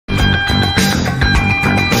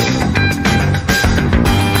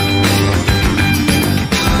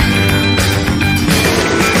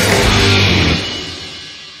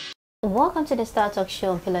Welcome to the Star Talk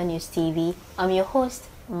Show on Pilla News TV. I'm your host,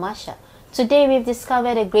 Masha. Today we've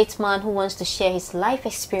discovered a great man who wants to share his life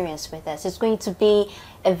experience with us. It's going to be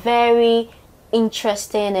a very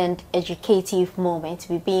interesting and educative moment to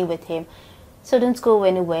be being with him. So don't go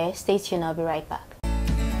anywhere. Stay tuned. I'll be right back.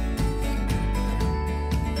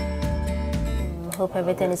 Hope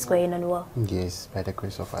everything is going on well. Yes, by the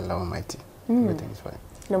grace of Allah Almighty. Everything is fine.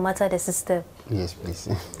 No matter the system. Yes, please.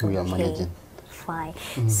 We are managing. Fine.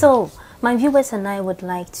 So, my viewers and I would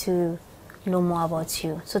like to know more about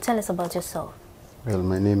you. So, tell us about yourself. Well,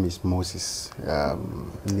 my name is Moses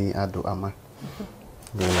Nii Addo Amarh.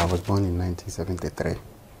 Well, I was born in 1973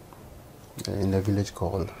 in a village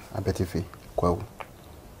called Abetifi, Kwawu.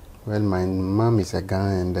 Well, my mom is a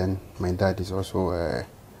Ghanaian and then my dad is also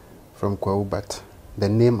from Kwawu, but the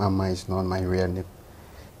name Amarh is not my real name.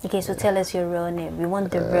 Okay, so tell us your real name. We want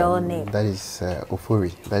the real name. That is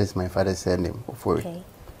Ofori. That is my father's surname, Ofori. Okay.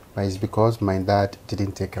 But it's because my dad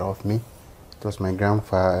didn't take care of me. It was my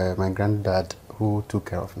grandfather, my granddad who took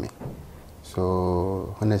care of me.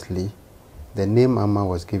 So honestly, the name Amarh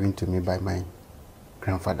was given to me by my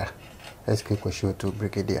grandfather, S.K. Kweshoto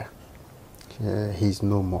Brigadier. He's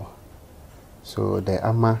no more. So the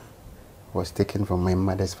Amarh was taken from my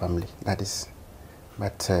mother's family. That is.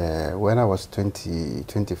 But when I was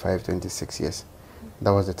 25, 26 years, that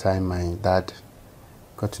was the time my dad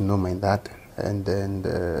got to know my dad. And then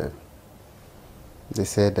they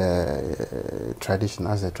said, tradition,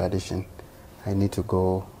 as a tradition, I need to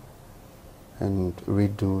go and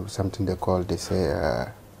redo something they call, they say,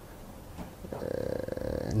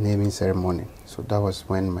 naming ceremony. So that was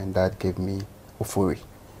when my dad gave me Ofori.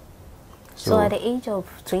 So at the age of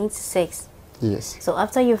 26? Yes. So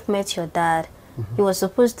after you've met your dad, you were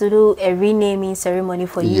supposed to do a renaming ceremony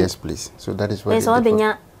for you? Yes, please. So that is what the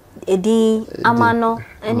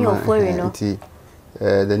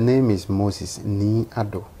name is Moses Nii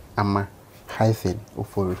Addo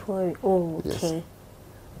Amarh-Ofori. Oh, okay. Yes.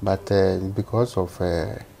 But because of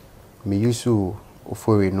me use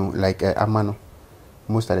Ofori, no, like Amano,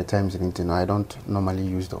 most of the times in Internet, I don't normally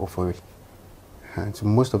use the Ofori. So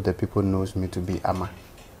most of the people knows me to be Amarh.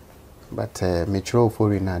 But Metro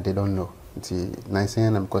Ofori now, they don't know. Nice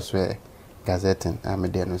and I'm because gazetting. I'm a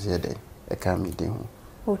denunciated. I can't meet him.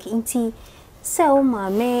 Okay, inti so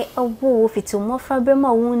me a wolf it's more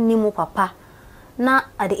fabrema won nimo papa. Na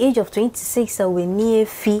at the age of 26 we near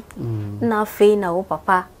fee na fe na o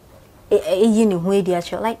papa yini hu di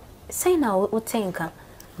actually like say na what think. All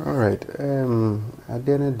right. At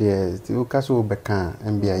the end of the day, the castle beka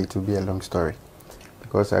MBA it will be a long story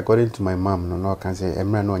because according to my mom, no can say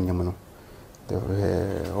Emra no nyamuno. That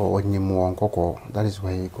is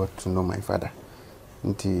why he got to know my father.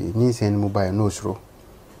 Ni send mobile no sro.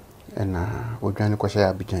 And we going to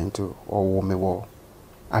share Abidjan to or me war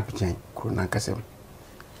Abidjan Kuruna Kasem.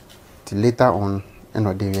 Till later on, and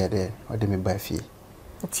what they were there, or they me buy fee.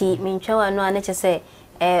 Ti mincho no ane say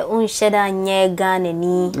unsheda nye Ghana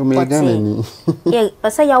ni. Yeah,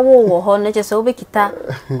 but say ya wo ho no che say obekita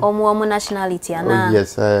omo nationality ana. Oh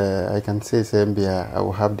yes, I can say Zambia I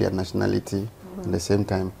will have their nationality at the same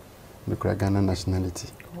time the Ghana nationality.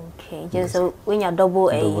 Okay, just so when you double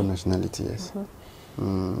nationality, yes.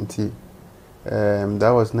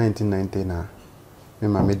 That was 1990 now. Me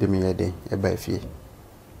made me a day a by fee.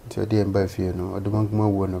 To a day and by fee, no, I don't more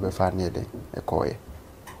one of a fan a coy.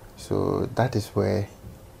 So that is where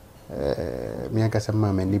me and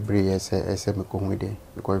Casamam and Libri as a semi-comedy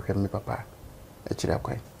because me papa a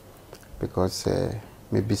chiraquai. Because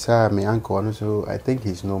maybe sir, my uncle also, I think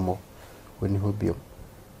he's no more when he will be. I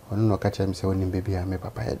don't know, catch him say when baby I made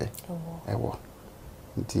papa head. I war.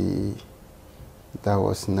 That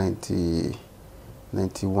was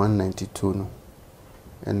 91, 92 no.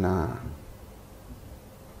 And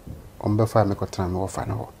on before me got time off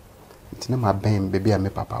and all. It's not my bang baby I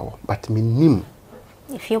made papa but me nim.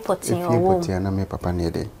 If you put in your womb, I me papa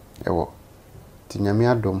near day. I war.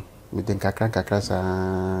 Tinyami adom me think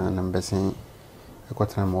kakra and I'm basing I got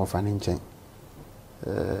time off and in chain.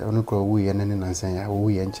 Only we and then I say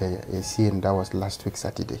we and see and that was last week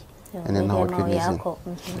Saturday. And then now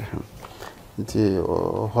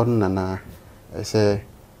Honana, I say,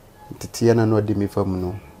 Titiana no dimi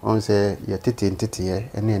famuno. On say, your titi and titi,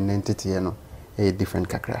 and then titiano, a different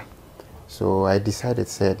kakra. So I decided,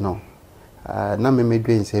 said no. Na me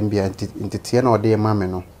doing same be in titiano or dear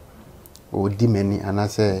mamma or dimany, and I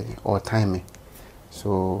say, or time.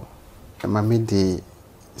 So, mammy de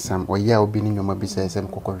some or ya be in your mabby says, some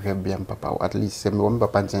cocoa and papa, at least some one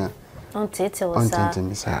papa. On Titi,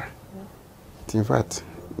 sir. In fact,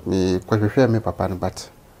 me quite me papa, but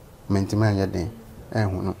mentima ya day, eh,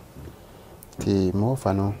 no. The more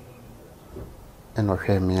fano and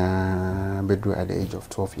Ohemia bedroom at the age of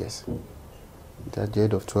 12 years. At the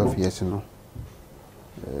age of 12 years, you know,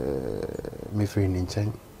 me free in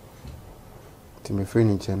Chen. To me free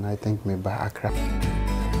in Chen, I think me by Accra.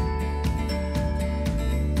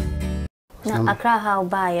 Na Accra how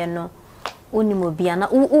buy no unimobia na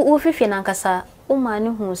ufifi na nkasa umani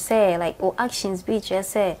hu say like o actions be just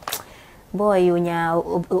say boy yonya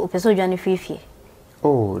opeso dwane fifi.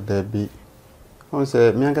 Oh, there be. On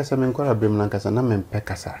say me ankasa me nkora brem na nkasa na me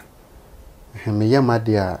mpekasa. Me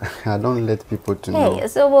yamadia, I don't let people to know. Hey,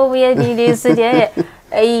 so what we need is there.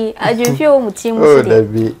 I do feel mutim. Oh, there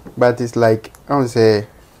be. But it's like I don't say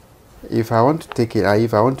if I want to take it,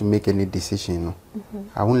 if I want to make any decision,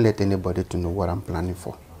 I won't let anybody to know what I'm planning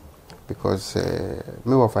for. Because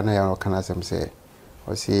me wa fana ya kan asem say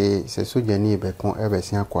o say so jani be kon e be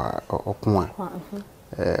sia kwa okun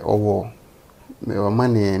a owo me o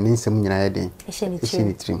mane ni nsem nyina ye den e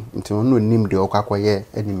ni trim nti no nim de okwakoye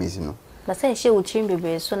enemies no na say she wo trim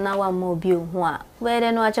bebe so na wa ma obi ohu a we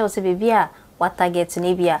de no acha o se bebe a what target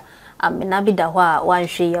na bia na bi da ho a wan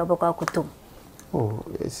hwe ya obekwa kotom. Oh,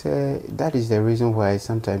 it's that is the reason why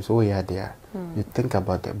sometimes we are there. You think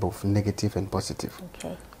about both negative and positive.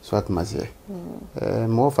 Okay. So at mazie.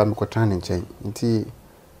 More for me ko tran nchen. Nti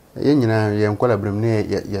ye nyina ye nkola brem ne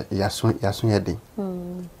yaso ye den.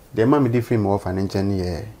 The mama different more for nchen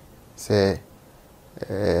ye say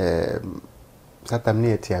satam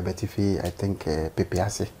ne tia betifi I think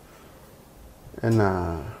pepiase. And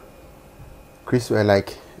Chris were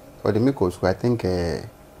like or the Mikos who I think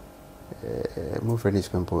my friend is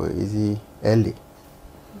compo easy early.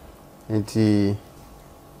 Nti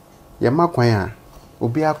ya makwan a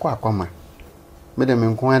obi akwa akwama me dem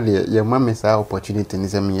nko ade ya mama sa opportunity ni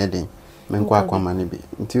se me yeden me nko akwama ne bi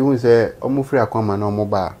nti hu se omo free akwama na omo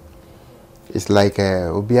ba it's like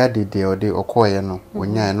obi ade de ode okoye no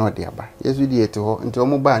wonya na ode aba yesu di ete ho nti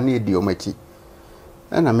omo ba na edi omachi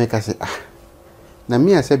na me ka se na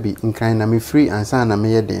me asabi nkran na me free ansa na me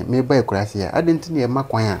yeden me ba ekurase ya ade nti ne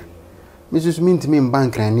makwan a me susu mi ntimi mba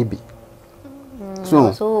nkran ne bi.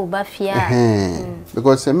 So bafia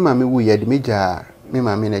because mama wu ya de meja me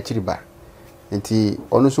mama na chiriba nti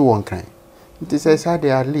ono so won kan nti say sade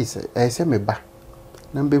at least say me ba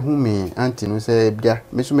na be hu me anti no say bia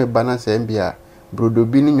me so me ba na say bia brodo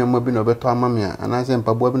bi ni nyoma bi no beto amame a ana say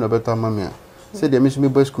mpaboa bi no beto amame a say de me so me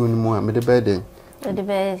ba school ni mu a me de be den de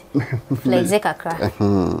be flex kakra.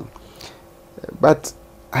 But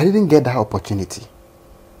I didn't get that opportunity.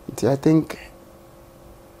 I think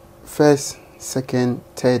first, second,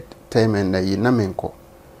 third time and na menko.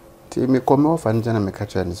 Ti me come off and jana me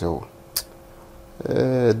catch and so.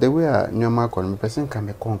 The way a nyoma kon me person can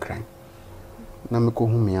me konkran. Na me ko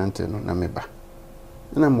hu me ante no na me ba.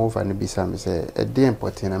 Na me off and bisa me say e dey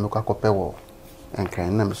important na me ko akope wo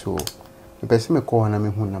enkran na me so. Me person me ko na me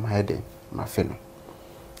hu na ma head ma fe no.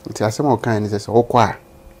 Nti asem o kan ni say okwa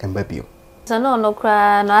emba bio. So no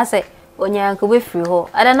kra no ase onyanko be free ho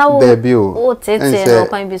ada na wo tete no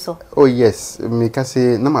kwan bi so. Oh yes, me ka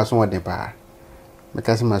say na maso wode pa. Me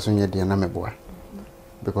ka say maso nye de na me boa.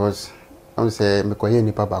 Because I say me koye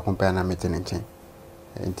nipa ba compare na mete nchen.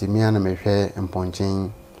 Nti me ana me hwe mponchin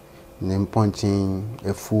ne mponchin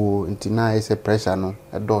efu nti na ese pressure no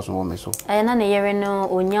e doso wo me so. Aya na yere no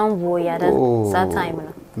onyanwo ya that time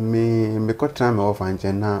no. Me ko try me ofa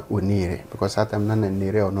nchen na onire because that time na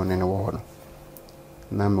nire ono ne wo no.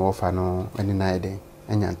 Na me ofa no ani na ede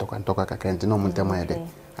anya ntoka kakra nti no muntema ede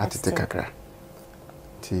atete kakra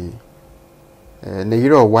ti na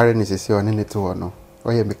yire o ware ni sese oni ne to no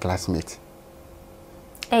o ye me classmate.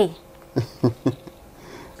 Hey.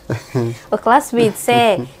 A classmate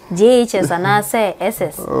say GHS and I say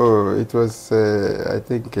SS. Oh, it was I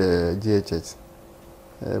think GHS.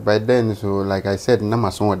 By then, so like I said, na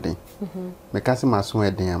mason wedding. Me kasi mason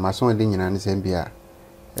wedding, mason wedding nyina ne sembia.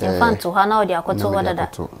 Infanto ha na odi akoto wadada.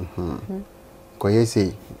 Ko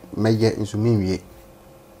yesi meye nsumi wie.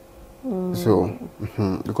 So,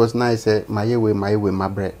 because now I say my way my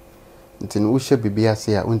bread. Ntin wo hye bibia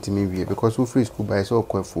se a ontimi wie because wo free school by so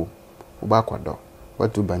kwafu. Wo ba kwado.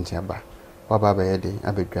 Watu banchi aba. Wa baba yede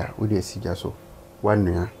abedwa wo de asija so.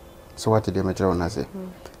 Wanua. So what dey metra wona se.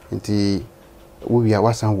 Nti wo wia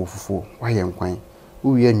wasan wo fufu, wa ye nkwan.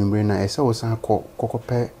 Wo wia nwumre na ese wo san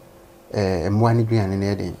kokope emwa ni duane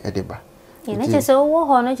na ede ba. Ina che se wo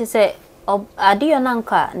ho no che se adio na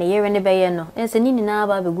nka na yere ne beye no. Ense nini na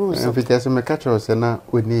aba be gu so. Enfiti me catch se na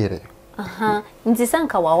onire. Aha, nti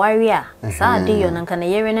sanka wawari a sa adio na nka na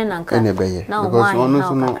yere ne nanka. Na because ono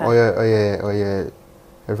so no oye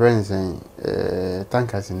friends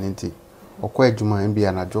tankers nti okwa adwuma mbi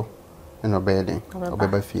anajo na obeden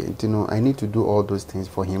obeba fie nti no I need to do all those things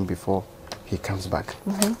for him before he comes back.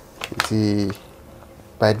 See,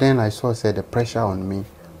 by then I saw said the pressure on me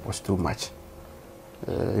was too much.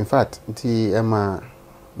 In fact, Emma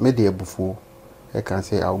made a before I can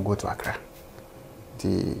say I'll go to Accra.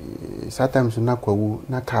 Sometimes na kwawu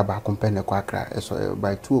na car ba company kwa Accra. So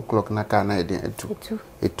by 2 o'clock na car na edin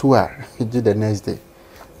a 2 hour the next day.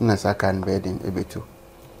 Na saka bed in ebetu.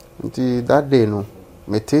 That day no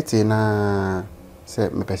me tete na say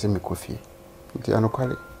me pese me kofi.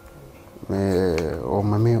 Anokwale me o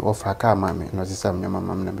mame offer car mame no sisa me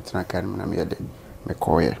mama na metena car na me yede me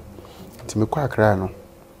koye. Me kwa Accra no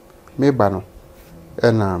me ba no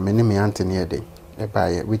na me ni me auntie ne yede e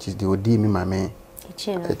bae which is the odi me mame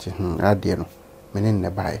adie no me ne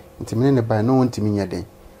bae nti me ne bae no wonti me yede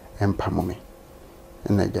empamo me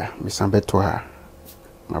na ja me san beto ha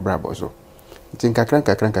mabrabo so nti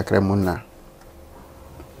kakran mu na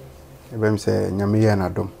ebem say nyame ya na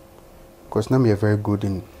dom because now me are very good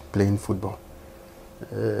in playing football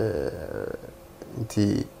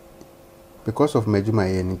nti because of Majuma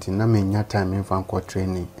nti na me nya time in fan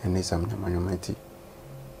training and some nyamanyomati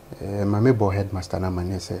my mebo headmaster na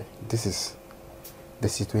man say this is the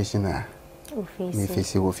situation me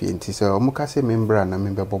face wofi nti so omuka say membra na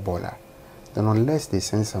member bobola then unless they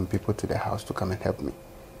send some people to the house to come and help me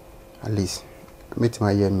at least meet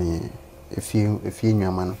my year me a few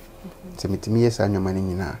nyama no nti metimi yes anyama ni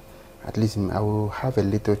nyina at least I will have a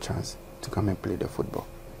little chance to come and play the football.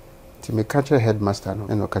 To me catch a headmaster no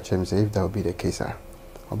and catch him say if that would be the case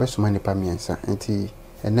obesuma nipa miensa nti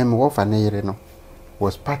and then what fanere no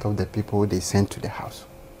was part of the people they sent to the house.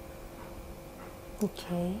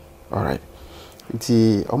 Okay. All right.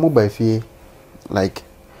 Nti omo ba fie like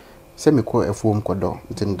say me ko efuom kodo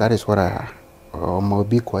nti that is what I omo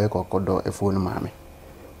bi ko kodo efuo no mame.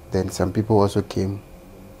 Then some people also came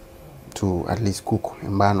to at least cook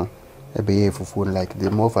mbano ebe fufu like the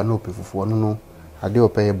more fa no pe fufu no ade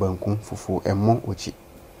opeye banku fufu emo ochi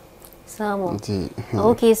samo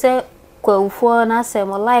okay so kwa ufuo na se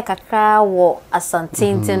mo like akra wo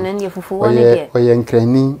asantintin ne fufu wo ne de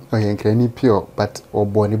oye pure but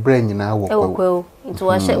oboni brain nyina wo kwa nti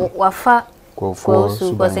wa she wafa kwa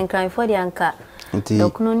su kwa senkran for de anka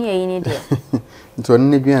dokuno ne yi ne de nti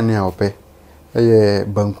onne duane a ope eye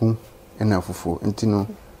banku na fufu nti no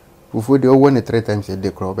fufu de owo ne 3 times a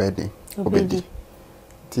day crop bed obedi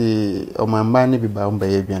ti o mamba ne biba o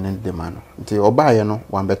baye aduane de ma no ti oba ye no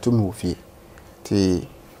wan beto me ofie ti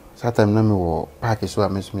satam na me wo park so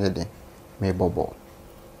amesum ye de me bobo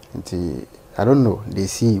ti I don't know they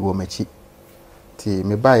see wo machi ti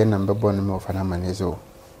me ba ye na mbebo no me ofana manezo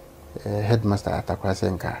headmaster atakwa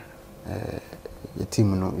senka the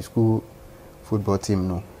team no school football team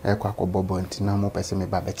no e kwa bobo nti na mo pese me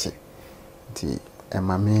ba bechi ti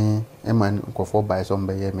emame eman nkofo buy some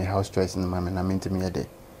be me house choice no mama na mentimi ye de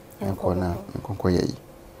enko ye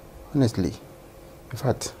honestly in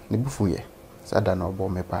fact ne bufu ye sada na obo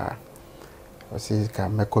me pa o say ka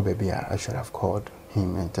meko baby I should have called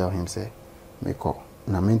him and tell him say meko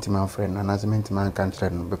na mentimi friend na mentimi can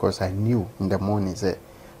train because I knew in the morning say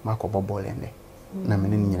mako bobo lende na me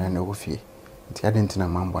ni nyina na ofie nti adenti na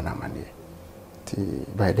mambo na mane ti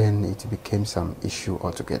by then it became some issue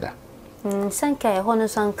altogether. Sanka hono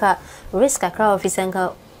sanka risk akra officer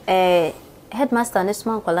nka headmaster ne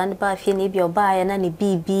sman kwalande ba fie ne bi oba ya na ne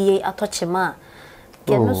BBA atochema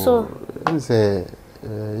kenu so say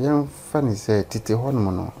young funny say titi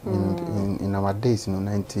hono no in our days no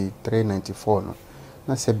 93 94 no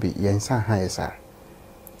na se bi yensa ha yesa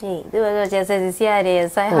they were just say see area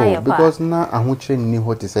say ha pa because na ahochire ni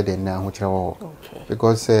ho te say de na ahochire wo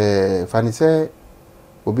because funny say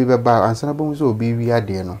obi beba ansana bo so obi wi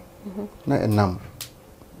ade no na enam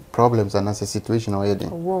problems and as a situation or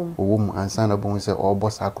yedin wom ansana bon say or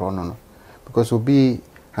boss akro no because obi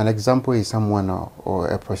an example is someone or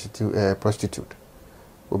a prostitute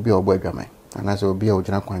obi obo adwaman and as obi a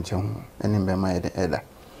ojina kwanche ho eni mbema yede eda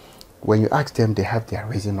when you ask them they have their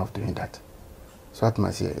reason of doing that so at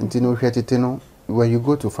must here ntino hwetete no when you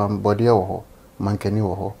go to farm body wo ho mankani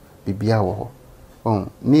wo ho bibia wo ho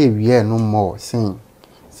na ewie no more sin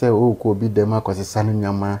say oh ko bi dem akosi sanu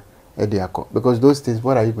nyama because those things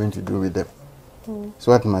what are you going to do with them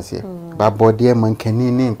so what must here ba body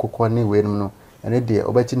mankani ni nkokọ ni we no and dey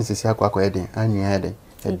obachi ni sisi akwa eden anwa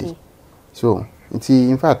eden so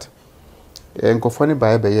in fact nkofo ni ba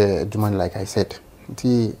ye adwuma like I said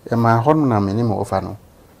nti ma hono na me ni mo ofa no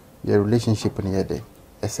the relationship ni yede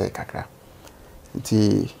ese kakra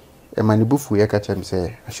nti ma ni bufu ye ka chem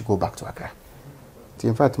say I should go back to Accra nti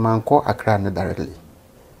in fact man call Accra no directly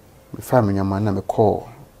me family nyama na me call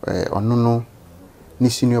onono ni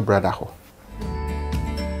senior brother ho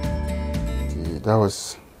that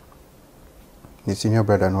was ne senior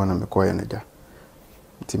brother no na me koye no ja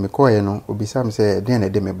nti me koye no obisam say den na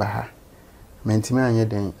de me ba ha me ntimi anye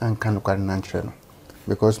den anka no kware na nkyere no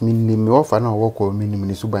because me offer na wo ko me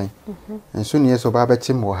ni suban enso ne yeso ba ba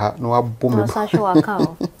chim wo ha no wabo me sa hwe waka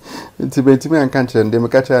o nti be ntimi anka nkyere de me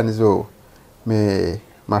ka kyere ne so me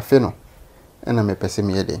ma fe no ena me pese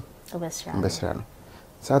me yede obesra no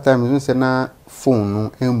sometimes we say na phone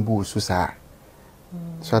no embu su sa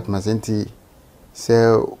so at mazenti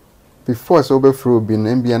say before so be through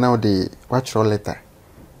bin mbia na the watch letter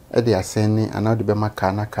e dey aseni and now the be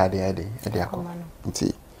maka na card e dey akọ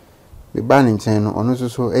nti be ba ni nchen no ono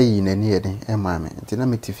so eyi na ni yede e ma me nti na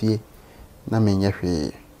metifie na me nya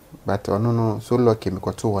hwe but ono no so lucky me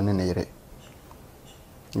kwato woni na yire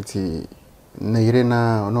nti na yire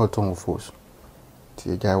na ono to ho force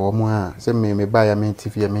nti ja wo mo a se me ba ya me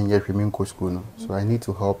tifie me nya hwe me nko school no so I need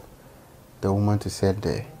to help the woman to set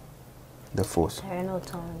the force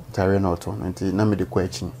tare no to nti na me de kwa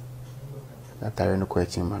echi na tare no kwa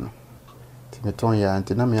echi ma no ti me ton ya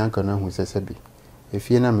nti na me anka no hu sese bi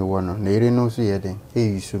efie na me wo no na ire no so ye den e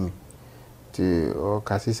yisu mi ti o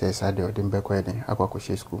kasi se sa de o de mbe kwa den akwa ko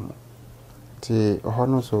she school mu ti o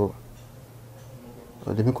no so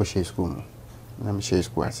o de me ko she school mu na me she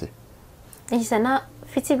school ase e se na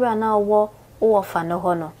fitibra na wo orphan no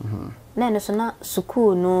ho no na no so na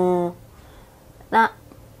school no na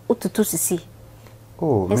ututu sisi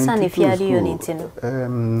esa ne fiade yo nti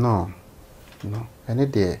no no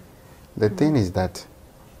and the thing is that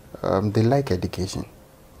they like education.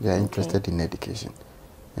 They are interested in education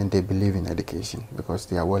and they believe in education because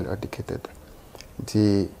they are well educated.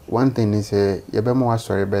 The one thing is you be more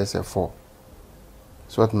sorry be say 4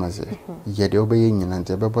 so what must say ye dey obey nyina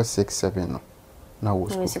nti be 6 7 no na wo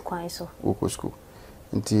school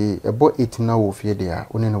nti ebo 8 na wo fie dey a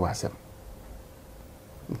one ne wasem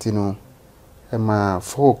nti no ema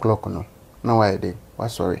 4 o'clock no na why dey wa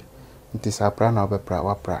sorry nti sa pra na obepra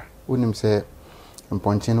wa pra unim se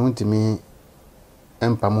mponche no ntimi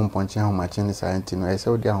empa mo mponche ho mache ni sa nti no ese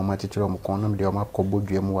odi ho mache chiro mo kon no me de o makobọ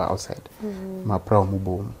duam wa outside ma pra mo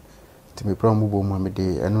bom nti me pra mo bom me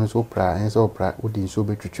de eno so pra enso pra odi so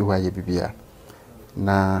betwitwi wa ye bibia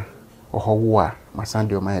na ohowo a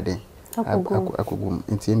masande o ma ye den akogum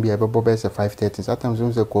nti mbia bebo be se 5:30 sometimes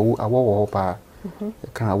we say ko awo pa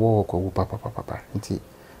kan awo ko papa nti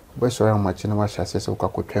bo so ra mache na wa hyase se ko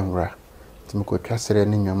akotwanwura nti me ko twasere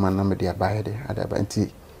ne nwoma na me de abaye de adaba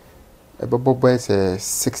nti ebo boy say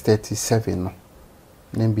 6:37 no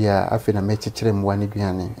nembia afi na mechichere mwa ni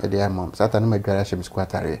duane e de amam sata na madwara hye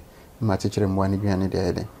biskwatare ma chichere mwa ni duane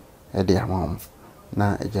de de amam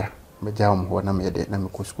na eja beja ho na me de na me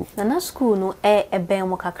ko school na school no ben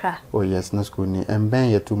mo kakra oh yes na school ni ben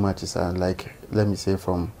ye too much is like let me say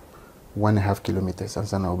from 1.5 kilometers and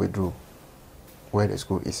sana obedru where the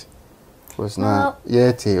school is was na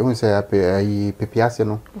yete un say ayi pepiase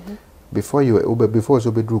no before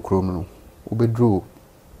so bedru krom no ubedru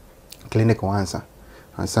clinic once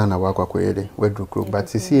and sana wakwa kwede wedru krom but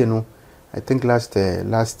sisi no I think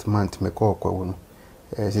last month me call kwa wono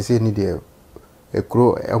sisi ni de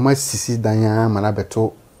ekro almost sisi danya mana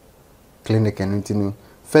beto clinic no ntinu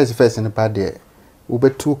first ne pa de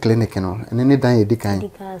ubetu clinic no ene ne dan edikan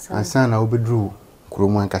and sana ubedru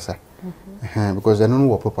krom ankasa because eno no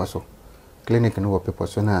wo purpose clinic no wo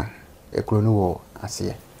purpose na ekro no wo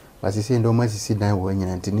ase but sisi ndo ma sisi dan wo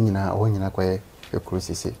nyina ntini nyina wo nyina kwa ekro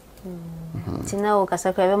sisi tina wo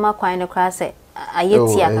kasa kwa be ma kwan ne kra se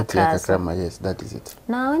ayeti akakra yes that is it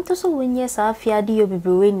na nto so wonye sa afia de yo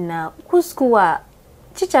bibrewe na ku school a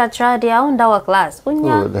teacher try dey on that class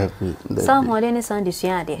onya some holiday ni sunday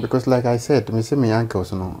suade because like I said me say my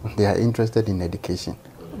uncles no they are interested in education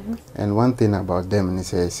and one thing about them is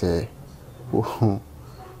say who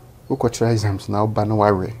could try exams now ba no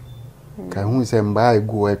worry ka hu se mba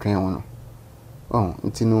egu etwen ho no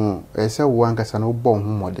ntino ese wo ankasa no bo ho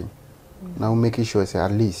modern now making sure say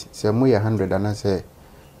at least say mo 100 and say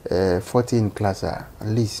 14 class at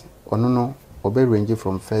least ono no obe range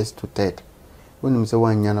from first to third when say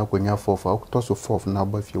one nya na konya fourth to so fourth na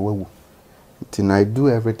ba fie wawu ntino I do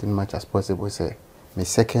everything much as possible say my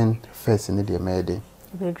second first in the mede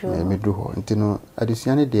me do ho ntino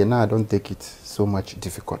additionally dey now I don't take it so much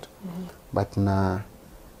difficult but na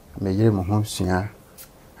me yere mo ho sua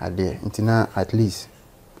ade ntina at least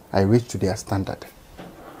I reach to their standard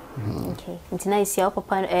okay ntina isi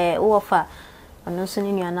papa wo fa ono so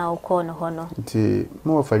ni nua na wo call no ho no nti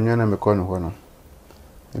mo fa nua na me call no ho no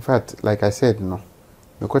in fact like I said no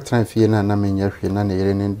me ko tran fie na me nya hwe na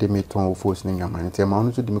yere ne de me ton wo force ni nwa nti ma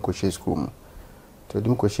ono so de me ko share school mu to de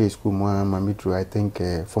me ko share school mu ma me through I think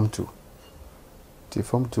form 2 ti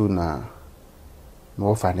form 2 na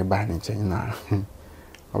no for any ban in China.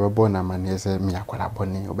 Our born a man is a mere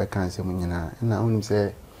qualaboni, or cancer, and I only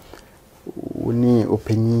say, only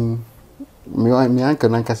opinion. Me uncle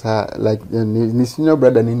Nankasa like the senior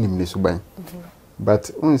brother in him,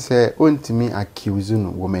 but one say, to me accuse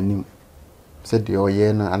woman. Said the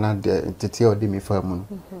oyena and the tea or demi farm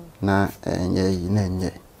na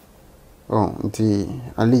ye. Oh,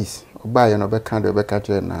 at least, buy an overcount of a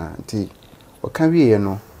catcher na tea. Or can we,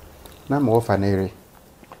 no more fanary.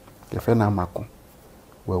 The friend Amako.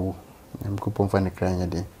 Well, I'm coupon for the crying a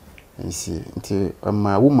day. And see, until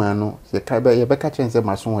my woman, the cabby, a back catcher and said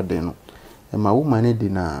my son a day. And my woman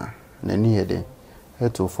dinner, near day,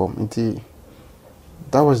 had to form until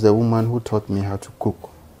that was the woman who taught me how to cook.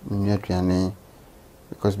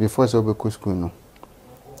 Because before so be school no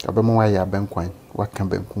abemo wa ya benkwan wa kan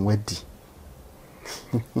benkun wadi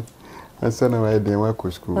ansa na wa dey wa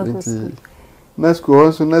school nti na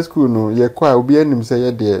school no ye kwa obi anim say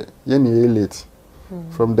ye dey ye ne late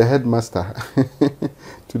from the headmaster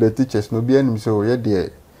to the teachers no obi anim so ye dey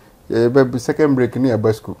be second break ni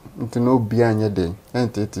aba school nti no obi anye dey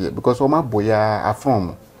entity because o ma boya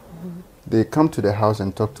afrom they come to the house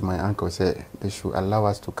and talk to my uncle say they should allow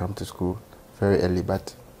us to come to school very early,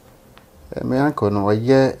 but my uncle no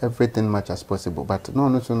yeah everything much as possible, but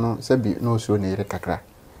no sabi no so ne kakra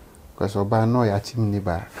because oba no ya chimni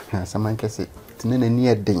ba saman kese tinene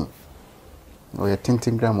near den o ya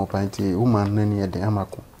 10 gram opanti woman no near den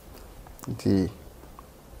amako nti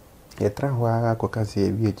ya trawa ko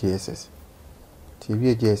kasi VGSS ti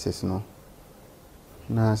VGSS no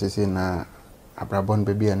na sese na abrabon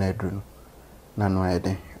baby na edru no na no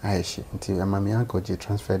eden aishi nti amami uncle je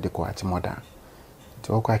transfer de ko atimoda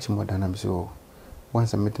to ko atimoda na so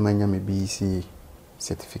once I met my nyame BC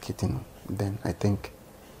certificate no then I think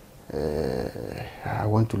I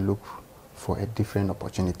want to look for a different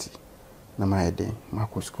opportunity na my eden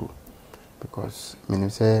mako school because me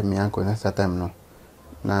say my uncle na that time no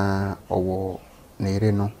na owo na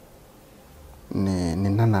ire no ne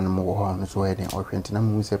nana no mo ho no so eden o hwenti na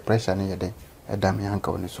mo say pressure na eden eda my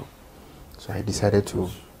uncle no so I decided to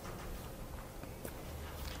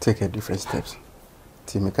take a different steps.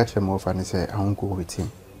 Till me catch him off and say I won't go with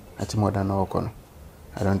him. At more than no corner.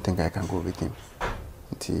 I don't think I can go with him.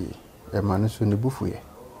 Till a man soon the buffet.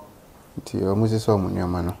 Till Moses saw me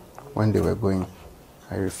man. When they were going,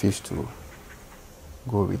 I refused to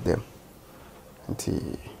go with them. Until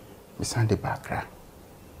me Sunday background.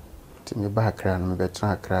 Till me background, me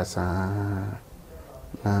better class na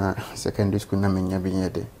secondary school na me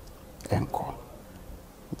nyabinye encore.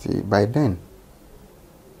 By then,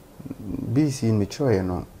 BC mature, you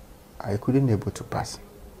know, I couldn't able to pass.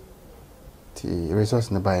 The results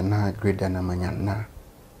by na grade na manyana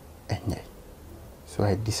enye. So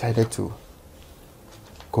I decided to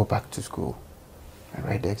go back to school and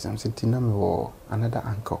write the exams. Until now, another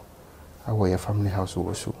uncle. I was a family house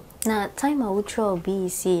also. Now, time I would try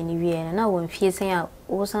BC in Vienna. Now, when facing out,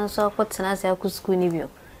 was so what I school in you.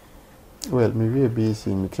 Well, maybe a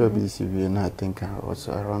BC, mature BC, Vienna, I think I was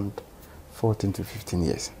around 14 to 15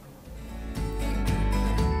 years.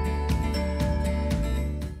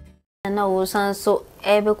 And now, was so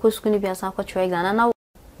able to school be a sacred and now.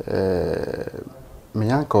 My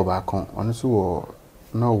uncle back home, honestly,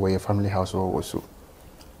 no way a family house also.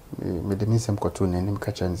 Me the miss some cartoon and him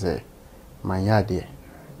catch and say, my yard,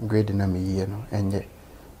 grade na me year no, and yet,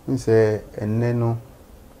 we say, and then no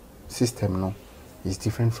system no. Is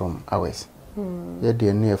different from ours. Yeah, they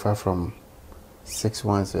are near far from 6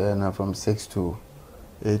 months, and from 6 to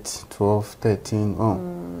 8, 12, 13.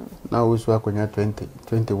 Oh, now we work when you're 20,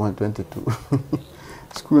 21, 22.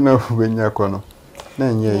 School now when you're corner.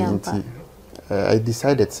 Then I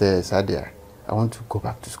decided, say, Sadia, I want to go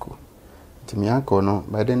back to school. To me, uncle, no,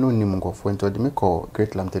 but I didn't know him go for into the make or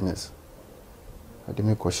great lanterns. I didn't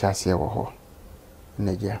make or chassis or ho.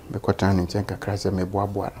 Neja, because time in Chenka crash me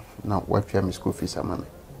boa. Now, what you school fees are mammy.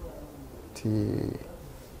 The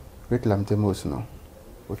great lamtemos no.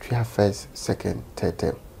 What we have first, second, third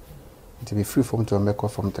term. To be free from to make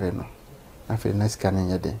off from trainer. I feel nice scanning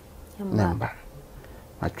your day. Number.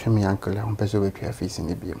 My chummy uncle, I'm busy with your face in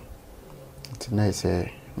the beam. Tonight,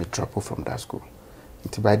 say, me trouble from that school.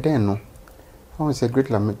 Until by then, no. I was a great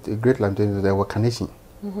lamtemos, there were carnation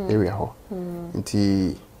area ho.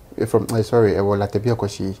 Until from sorry, I was at the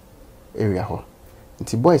Biakoshi area ho.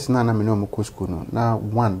 Nti boys na me no mo school no na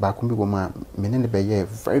one back bi go ma me ne be ye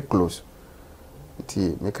very close.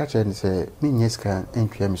 Nti me catch and say me nyeska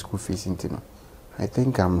entwa me school fees nti no I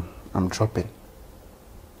think I'm dropping.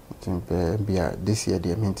 Nti be this year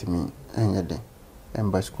they mean to me enye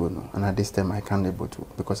den school no and at this time I can't able to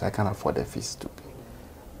because I can't afford the fees to pay.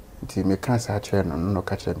 nti me kan sa kyerɛ no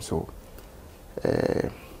ka kyerɛ me so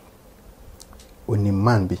oni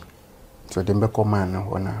man bi so de mbɛkɔ man no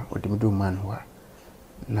hɔ na odi me do man hɔ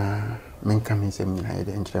na menka me nsɛm nyina yɛ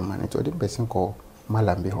de nkyerɛ man nti odi besin kɔ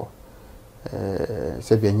malam bi hɔ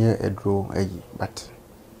sɛ bi enye aduro ayi but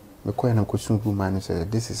me kɔ na kɔsun bu man say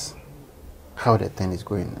this is how the thing is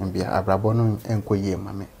going and be abrabɔ no enko yie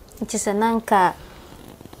ma me nti sɛ nanka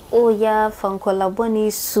o ya fankola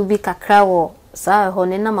boni subi kakra wo sa hɔ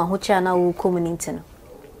ne na mahokyɛ na wo community no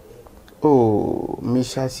oh me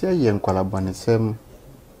shasia ye nkwala boni sem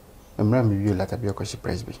emra me wie lata bi okoshi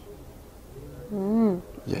presby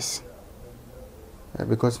yes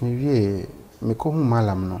because me wie me ko hu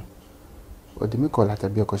malam no odi me call lata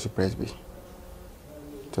bi okoshi presby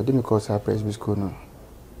so di me call sa presby school no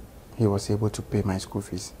he was able to pay my school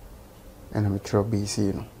fees and I'm a BC,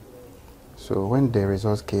 you know. So when the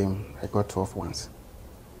results came, I got 12 ones.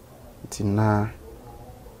 Till now,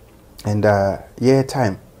 and year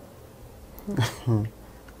time.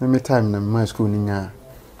 Time in my school ninya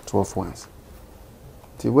 12 ones.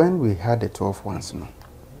 Till when we had the 12 ones, no.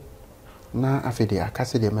 Now after the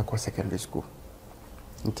akase de me secondary school.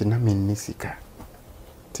 Till na me nisika.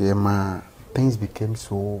 Till my things became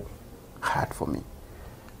so hard for me.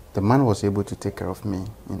 The man was able to take care of me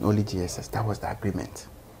in only GSS. That was the agreement.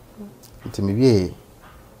 Until me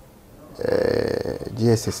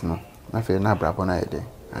GSS no. Na fe na brabo na yede.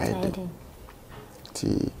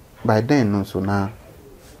 By then no so na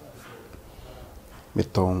me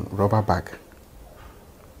ton rubber bag.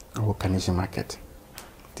 Our Canadian market.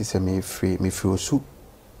 This me free osu.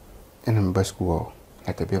 And I'm back school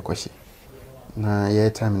like a beer na year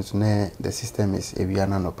time so na the system is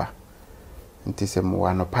ewiana nopa. Nti se mo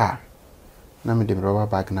anopa na me de rubber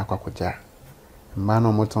bag na kwakwaja mma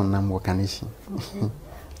no moton na mo kanishi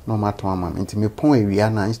no maton am nti me pon awia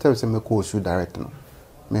na instead of se me ko osu direct no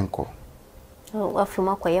me nko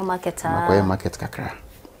afuma kwaye market kwaye market kakra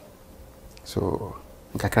so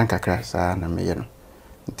kakra sa na me ye no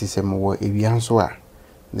nti se mo wo awia nso a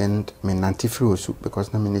then me nanti free osu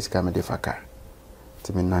because na me niska me de faka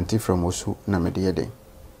nti me nanti from osu na me de yede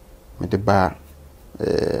me de ba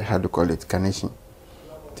how do you call it carnation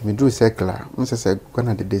to me do circular say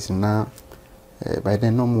gonna the days now by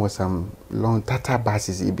then no more some long tata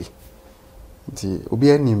buses ibi nti obi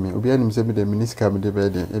anim say me the minister me de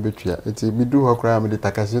bed ebetua nti me do hokra me de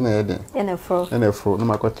takasi na ye den enefro no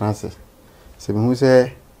makọ transit say me hu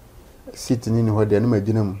say sit ni ho de no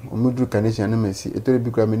magina mu do carnation na masi etori bi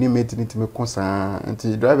kra me ni mate ni me konsa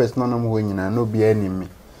nti drivers no mo nyina no obi anim me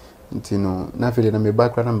nti no na fele na me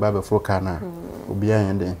background na mba be fro car na obi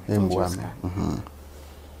an den emboa me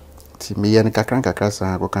nti me ye ne kakra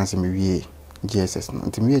sa ko kan se me wie GSS no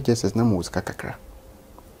nti me wie GSS na mo ska kakra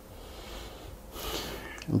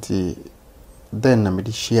nti then na me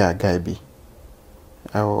di share guy bi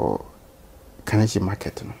awo Kanachi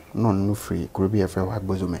market no free could be a fair work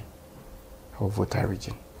bozume or voter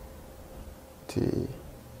region nti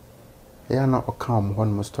ya na okam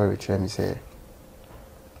one more story try me say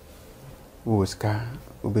Uska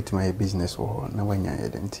ubit my business or na wanya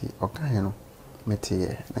yedenti okan no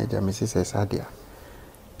mete na ja me say sadia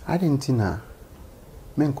I didn't na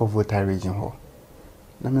men ko voter region ho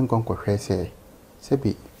na men kon ko hwe say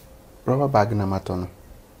bi rubber bag na maton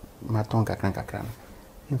kakran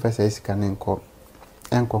in fact say sika na enko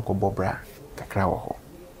ko bobra kakra wo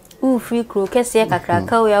ho free crew kese kakra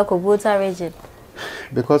ka we ko voter region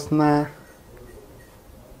because na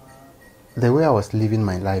the way I was living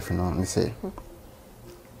my life, you know, me say,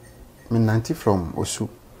 me nanti from Osu,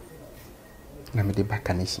 na me de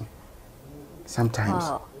bakanation. Sometimes,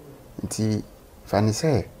 nti fani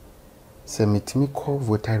say me timi call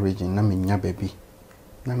voter region na me nya baby,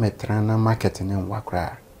 na me trana market ne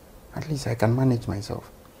wakra. At least I can manage myself.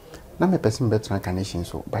 Na me person better bakanation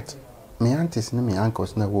so, but me aunties and me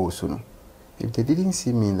uncles na wo Osu no. If they didn't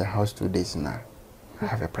see me in the house 2 days now, I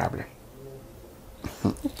have a problem.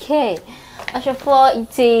 Okay, for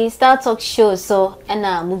it start talk show so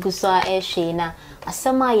na muguso a na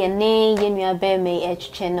asama ye ne ye nua be me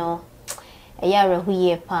channel ya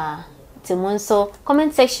rehuye pa ti monso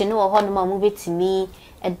comment section no ho no ma mu betimi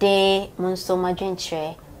e de monso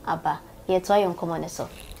madwenkyere aba ye to ayon komo ne so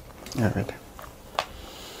alright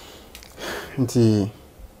nti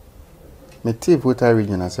me tea voter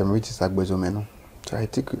region as I'm which is agbozome no so I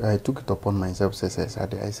took it upon myself say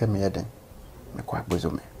I say me eden me kwa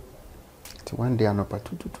bozome ti one day anopa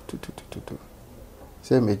tu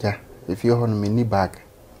say meja if you hon me ni bag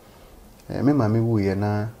me mama wu ye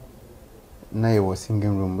na ye was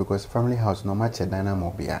singing room because family house no match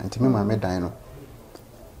dynamo bia nti me mama dan no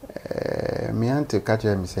me auntie catch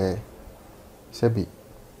me say bi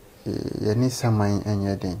Any saman and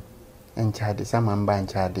yading, and chadi, saman ban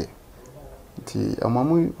chadi.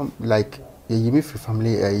 Mamu like a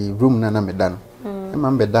family, a room nana me done. A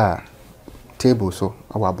man beda table so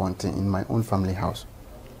our bunting in my own family house.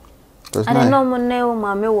 I don't know moneo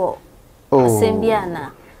mammy wo. Oh,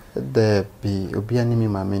 Sembiana. There be Obianimi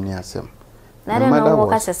mammy asem. I don't know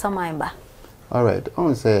what I say some ba. All right,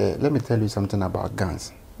 let me tell you something about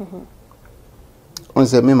guns. On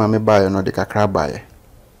say me mammy buy no the kakra buy.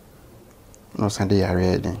 No Sunday are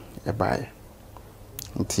ready a buy.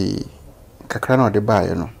 Nti kakra no the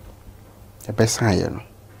buy no. A best high no.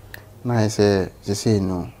 Now I say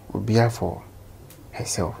no Obia for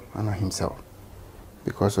herself and not himself.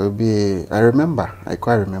 Because I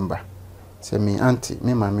quite remember. Say me auntie,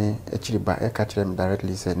 me mommy actually buy a catch them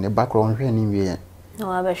directly said the background anyway. No,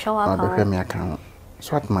 I will show up. No, the account.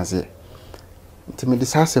 So what must it? To me,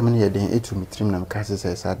 this house, many a day, 8 to me, trim them casses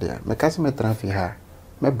as I there. My cousin may transfer her,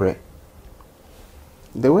 my bread.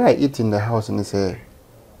 The way I eat in the house, and say,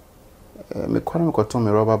 me call me to me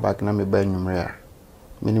rubber bag, na me buy numera.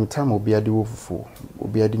 Minimum time will be a do for, will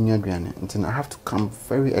be a dinner granny, until I have to come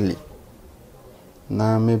very early.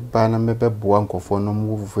 Na me bana me be buanko for no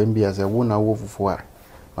move when be as a woman wolf for.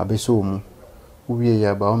 I be so we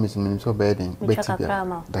are about Miss Minnesota bedding.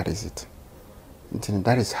 That is it.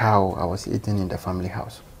 That is how I was eating in the family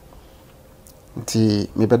house. Me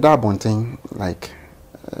be that one thing like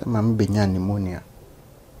Mamma Benya pneumonia.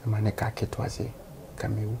 Maneka ketwase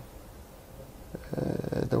Kamiu.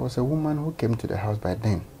 There was a woman who came to the house by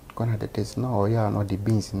then. Gonna the taste no yeah no the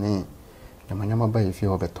beans ne. Yamanyama by if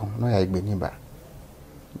you beton. No ya igbeniba.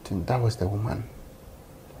 That was the woman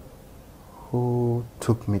who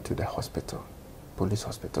took me to the hospital, police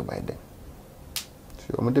hospital by then.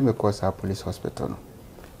 So I'm going to cause our police hospital.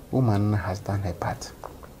 Woman has done her part.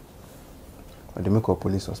 But they make a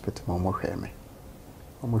police hospital, Mama me.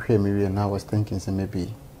 And I was thinking, so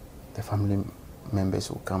maybe the family members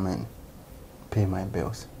will come and pay my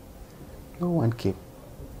bills. No one came.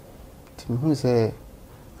 Who said,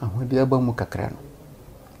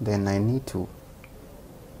 then I need to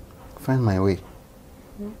find my way.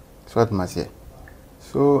 So what must I say?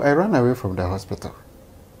 So I ran away from the hospital.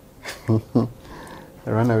 I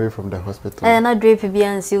ran away from the hospital. And I drape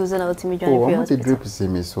Biancy was an ultimate journey. Oh, I want to drape see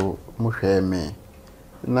me so much me.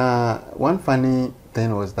 Now, one funny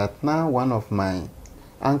thing was that now one of my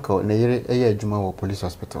uncle, Neye Juma, was police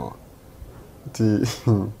hospital.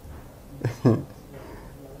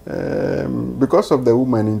 Because of the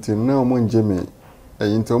woman until now, Mon Jimmy,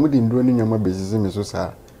 until we didn't do any of my business, so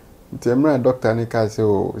sir. The doctor Nika say,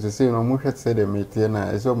 oh, they say, no, Mushat said, a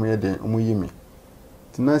metiana, is all me, Muyimi.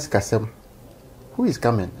 Tonight's Cassam. Who is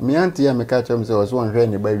coming? Me auntie, I catch him, so I was one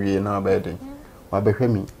rainy baby in our bedding. Or be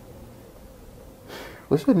me.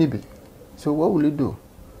 What's your nibby? So, what will you do?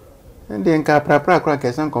 And then, Capra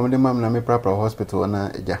crackers and come the mamma, me proper hospital,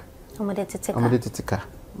 and ja. I'm ready to take her.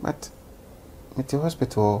 But at the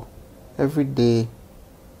hospital, every day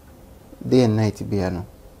and night, be no.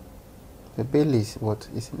 The bill is what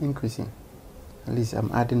is increasing. At least I'm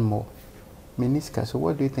adding more. Menisca, so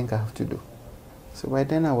what do you think I have to do? So by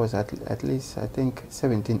then I was at least, I think,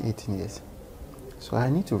 17, 18 years. So I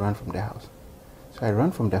need to run from the house. So I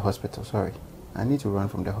run from the hospital, sorry. I need to run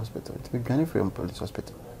from the hospital. It's been running from police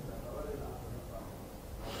hospital.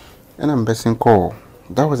 And I'm basing call.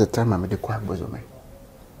 That was the time I made the quack bosom.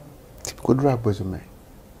 Typical drug bosom.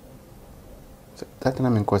 So that time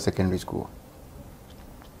I'm in secondary school.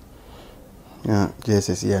 Yeah,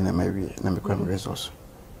 JSS and maybe na become resource.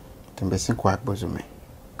 Tembesi kwa bozume,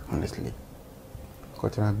 honestly.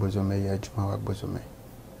 Kotana bozume ya juma wa bozume.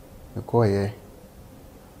 Because ye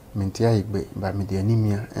mintia igbe ba me the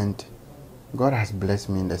anemia, and God has blessed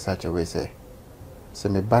me in such a way say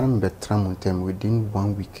me ban me tramuntem within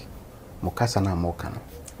 1 week. Mokasa na mokano.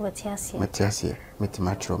 Metiasie,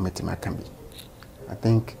 metimatro, metimakambi. I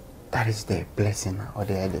think that is the blessing or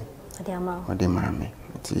the idea. Or the mame.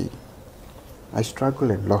 I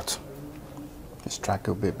struggle a lot. I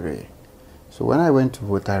struggle baby. So when I went to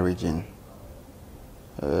Volta region,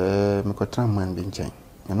 how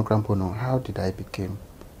did I become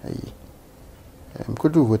a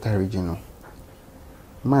could do Volta region?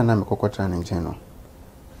 Man, I'm a cocotran in general.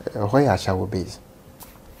 Why I shall base?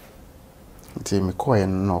 Me call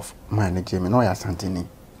enough manage me no ya santini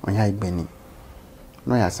on ya igbeni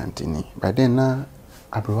no ya santini by then na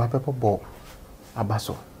abrowa pepper ball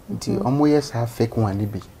abaso nti omo yes have fake one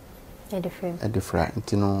bi e different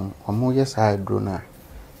nti no omo yes ha drone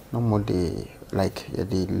no more the like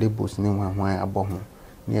the labels ni wan aboho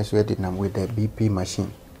na yes we did na with the BP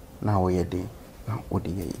machine na we dey na odi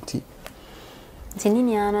ye nti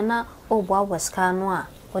nini ana na obo awaska no a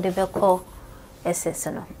or the call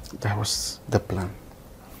SSN. That was the plan.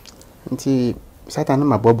 Nti Satan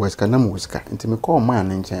my bob was kana muska. Nti me call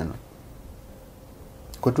man in China.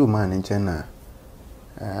 Go to man in China.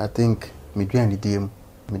 I think me dwan di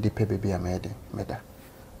me di pe baby amede meda.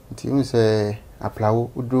 Nti you say aplawo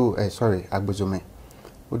udru sorry agbozome.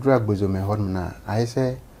 Udru agbozome hon na I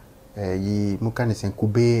say yi muka ne sen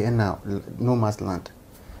kube na no man's land.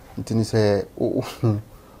 Nti ni say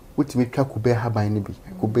utimi twa kube haban ni bi.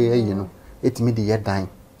 Kube yi no etimi di yedan.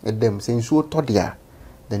 Edem say nsuo todia.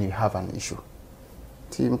 Then you have an issue.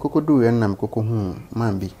 See, Mkoko do and Mkoko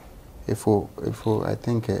man be. If I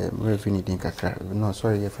think revenue didn't no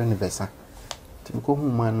sorry, a friend vessa. Timko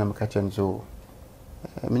man am catching so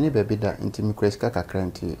many baby that into me crazy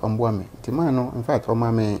cranty on boame. Timano, in fact, or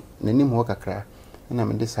mammy, the name walk a cra, and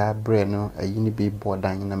I'm this bread no a unibi board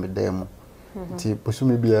down in a demo.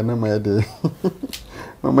 Pursue be a number day.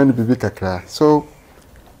 No money be big a cra. So,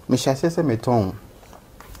 Misha says a meton,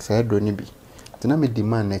 said Donibi. Tinami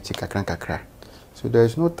demand na chika kakra. So there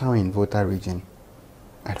is no town in Volta region.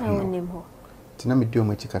 I don't know. Tinami dio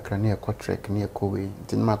me chika kakra near Kotrek near Kowe.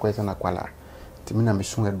 Tinama kwesa na kwala. Timina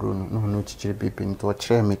misunga drone no chichiri pipi nto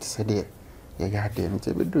chere me tisede ya yade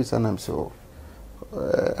nti be do sanam so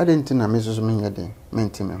I didn't think I meso me yade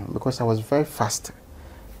mentime because I was very fast.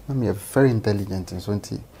 I'm very intelligent and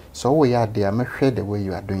so we are there me hwede the way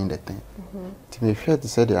you are doing the thing. Timi hwede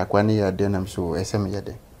say the akwani yade nam so esem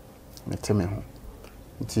yade. Meteme ho.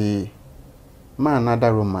 Nti ma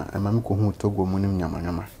another Roma amam ko hu Togo mu nim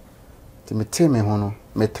nyamanyama. Nti meteme ho no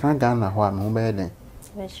metra Ghana ho a me ho be den.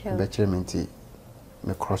 Be chere me nti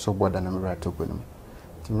me cross border na me ra Togo nim.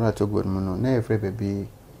 Nti me ra Togo nim no na every baby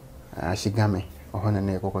ashigame oho na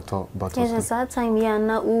ekokoto bottles. Yes, that time ya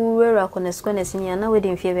na uwera koneskones ni na we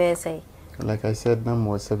dem fie be say. Like I said, I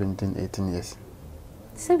was 17, 18 years.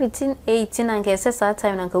 17, 18 and I said that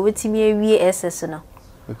time and wetimi ewie SS no.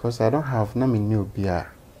 Because I don't have na me new bia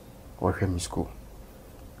or school.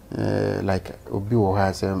 Like obi wo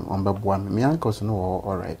has on babwa me uncles no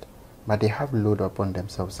all right, but they have load upon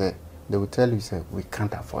themselves. They will tell you say we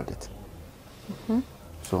can't afford it.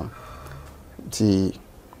 So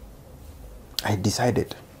I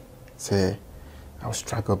decided say I'll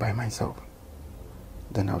struggle by myself.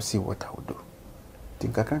 Then I'll see what I will do.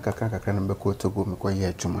 Think kakran na mbeko Togo me kwa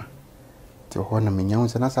ye juma. Ti ho na me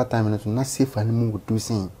nyawo na sa time na safe ani mu do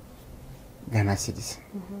sin Ghana cities.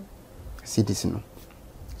 Cities no.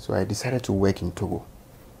 So I decided to work in Togo.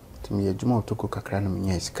 Ti me juma Togo kakran na me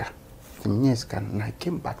nya iska. Ti me nya iska na I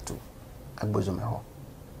came back to Agbozome ho.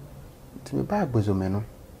 Ti me ba Agbozome no.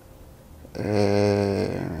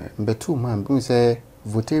 Mbetu man be say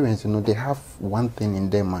Voltarians, you know, they have one thing in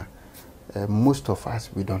them. Most of us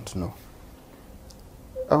we don't know.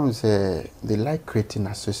 I would say they like creating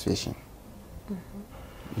association.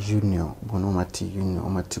 Union, bonomati union,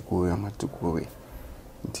 omatukuwe.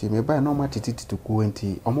 Nti me ba no matiti tukuwe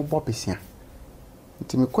nti omo bobisia.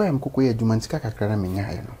 Nti me kwa mkuku ye jumantika kakra na menya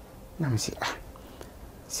ye no. Na me say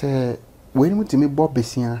se when muti me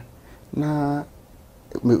bobisia na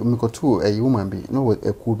me kotu a woman be no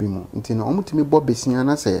e ku bi mu. Nti no omuti me bobisia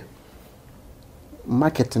na say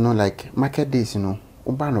market no like market days no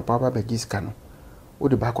uba no papa be giska no wo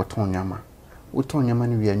de ba ko ton nyama wo ton nyama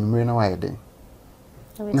no wi anwumre na waye den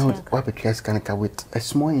na wo be trace kan ka with a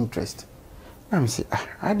small interest na me say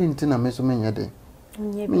I didn't na me so menya den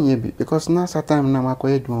me be because now that time na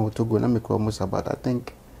makoye dwuma wo Togo na me ko almost about I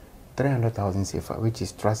think 300,000 CFA which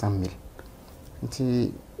is 300 mil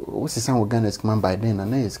nti wo sisan wo Ghana man by then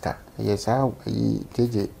na iska yes how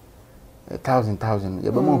jeje 1,000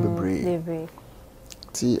 ye be mo bebre.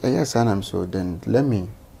 See, yes, and I'm so then let me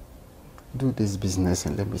do this business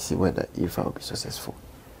and let me see whether if I'll be successful.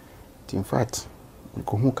 In fact,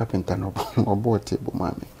 go home carpenter no board table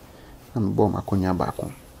mommy. I'm born my konya back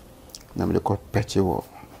home. I'm the called patchy or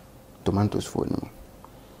tomatoes for you.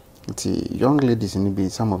 See, young ladies in the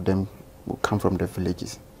some of them will come from the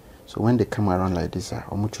villages. So when they come around like this,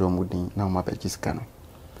 how much room now my patches can.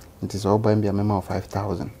 It is all by me a memo of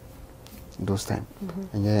 5,000 those time.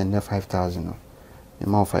 And yeah, near 5,000 no.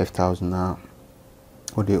 Amount 5,000 now.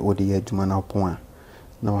 Odi year juma na point.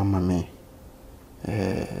 Now I'm me.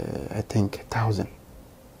 I think 1,000.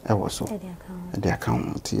 I was so. The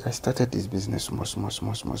account. I started this business small.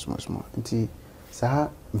 Until sa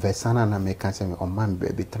vesana na me can say me on man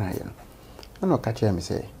baby try. I no catch me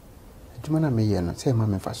say. Juma na me year no say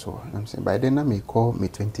mama fa so. I'm saying by then na me call me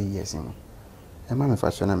 20 years in. E mama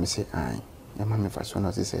fa so na me say ai. E mama fa so na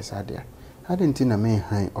say sadia. I didn't think na me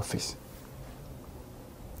high office.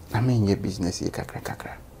 I mean your business ye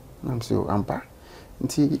kakra. I'm so ampa.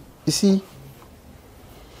 You see,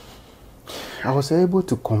 I was able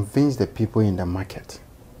to convince the people in the market.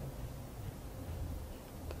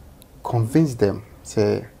 Convince them,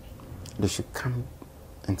 say they should come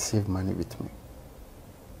and save money with me.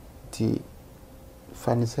 The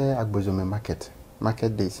funny say Agbozome market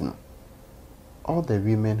days, you know. All the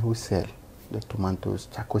women who sell the tomatoes,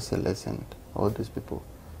 charcoal sellers, and all those people,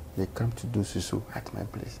 they come to do susu at my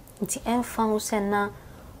place. The enfant who said na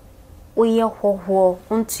oye ho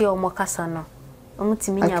unti o mokasa no.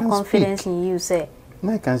 Omuti minya confidence in you say.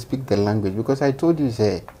 Now I can speak the language because I told you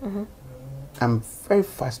say I'm very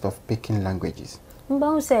fast of picking languages.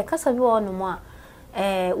 Mba say kasa bi wo no mo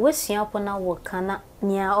a wesua po na wo kana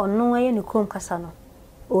nia ono aye ne krom kasa no.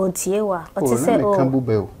 O tie wa o ti say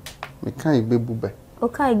o me kan igbe bube. O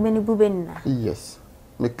kan igbe ni bube nna. Yes.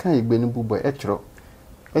 Me kan igbe ni bube etro.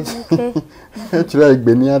 Okay. Etro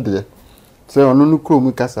igbe ni ade. So ono nu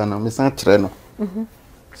krom kasa no me san kire no.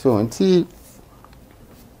 So until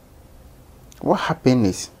what happened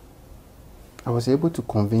is I was able to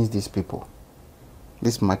convince these people,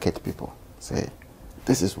 these market people, say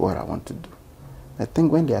this is what I want to do. I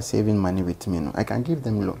think when they are saving money with me, I can give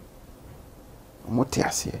them loan.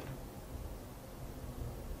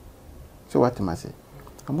 So what am I say?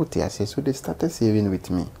 So they started saving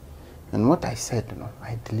with me. And what I said,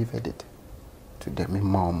 I delivered it to them in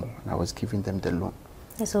Maumo, and I was giving them the loan.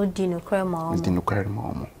 So didn't cry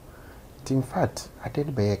Maumo. In fact, I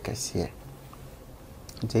did buy a cashier.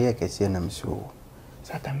 Financial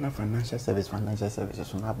services,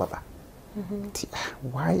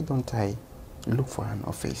 why don't I look for an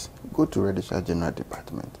office? Go to Registrar General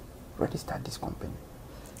Department, register this company.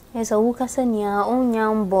 Yes, a wukasania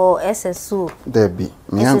onyambo SSO. There be.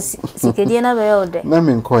 Sikediana beode. Let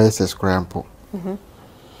me call SS Crampo.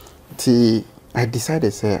 I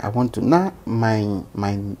decided say I want to now my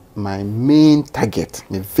main target,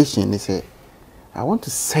 my vision is say I want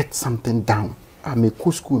to set something down. I'm a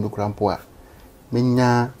cool school no Crampo.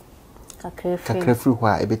 Menya kakrefri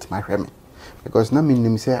where a bit my remi. Because now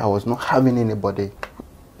me say I was not having anybody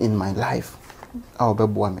in my life. I'll be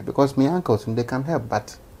me because my uncles they can help,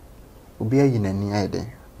 but be a in any idea.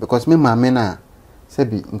 Because me mamena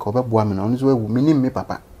sebi nkobe boame na onzo we me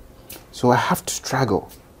papa. So I have to struggle,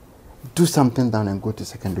 do something down and go to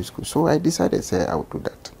secondary school. So I decided say I would do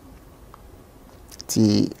that.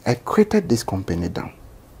 I created this company down.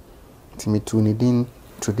 Me to needing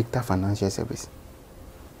Tradicta Financial Service.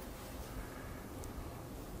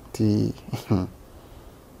 A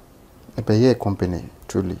year company,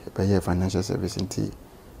 truly, a year financial service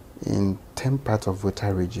in 10 parts of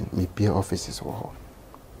Volta region, me peer offices were all.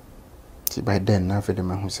 By then, now for the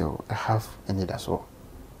man who said, I have any that's all.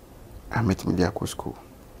 I met media school.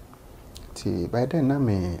 By then, now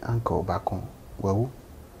my uncle back home,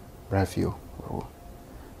 Rafio.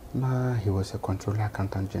 Now he was a controller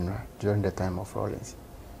accountant general during the time of Rollins.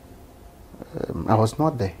 I was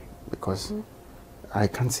not there because I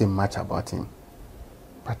can't say much about him.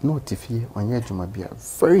 But no, Tiffy, Onyejuma be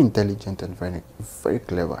very intelligent and very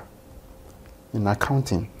clever. In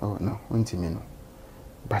accounting, oh no, no.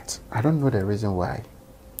 But I don't know the reason why.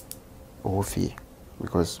 Ofi,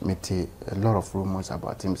 because me a lot of rumors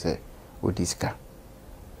about him say Odiska.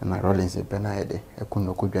 And I Rollins say Benaide,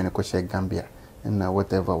 Ekuno Gambia, and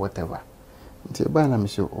whatever.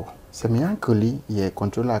 Oh, say my uncle ye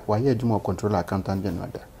controller, why you do more controller accountant general?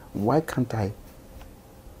 Why can't I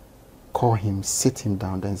call him, sit him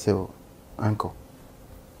down, then say, oh, Uncle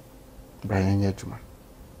Brian Yejuma?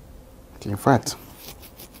 In fact,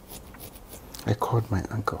 I called my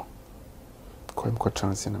uncle. Call him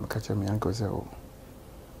Kotransin and catch my uncle say, oh,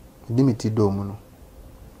 Dimiti Domuno.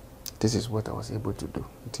 This is what I was able to do.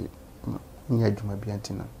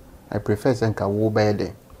 I prefer Senka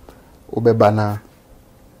Wobede, Obebana,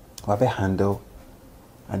 Wabe handle.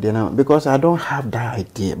 And then, because I don't have that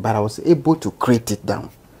idea, but I was able to create it down.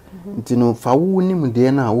 You know, for who name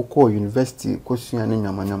the na who call university question and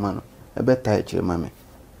nyamano, a better teacher, mammy.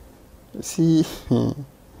 See,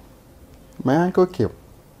 my uncle came.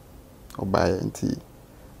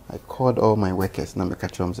 I called all my workers. Now,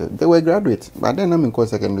 they were graduates, but then I'm in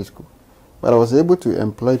secondary school. But I was able to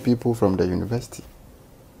employ people from the university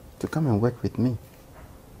to come and work with me.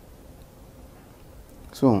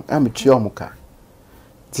 So I'm a chiomuka.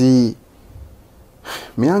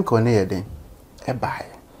 My uncle near then a buy.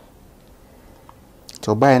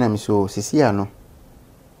 So buy na so Siciano.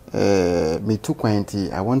 Me too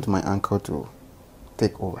quainty. I want my uncle to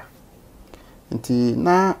take over. Until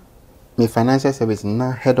now, my financial service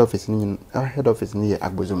now head office near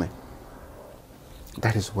Agbozome.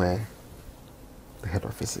 That is where the head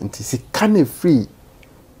office. Until she can't free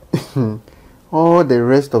all the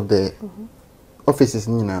rest of the offices.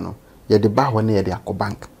 No, ye de ba ho na ye de akọ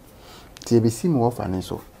bank ti e be si me orphan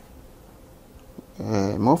so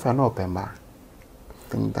me orphan no open bar. I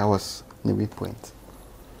think that was the big point.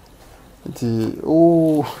 The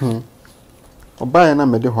oba na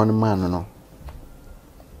me de ho man no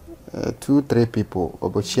 2-3 people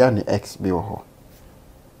obochia ne ex bi wo ho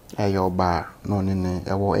ayo ba no ne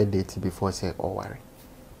e wo edit before say o worry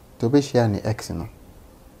to be share ne ex no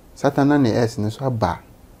satana ne ex no so ba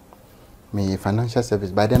me financial service.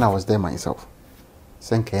 By then I was there myself.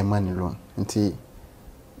 Send money loan. Until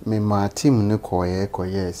me my team no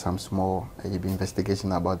koye some small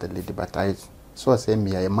investigation about the lady, but I so I say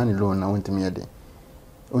me a money loan. I want to me a day.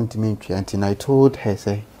 Until I told her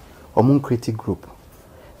say, "Omun critic group,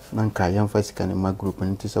 nanka young first can my group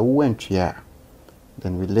and it is a went here.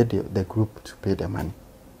 Then we let the group to pay the money.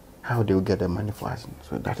 How they will get the money for us?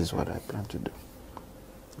 So that is what I plan to do.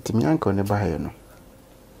 To me uncle ne buy no.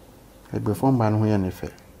 Before man who any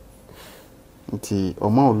fair. Nti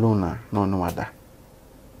omo loan no ada.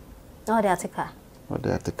 No, they are taker. Or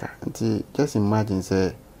they are taker. Nti just imagine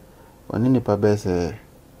say oni nipa be say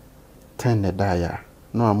 10 ne daya.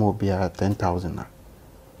 No amo be 10,000 na.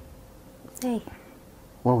 Hey.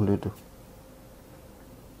 What will you do?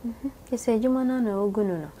 You say you man no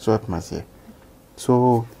ogunu no. So what must say?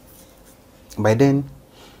 So by then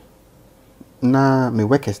na me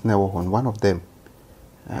workers na one of them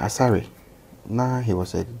Asari. Now he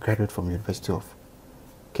was a graduate from University of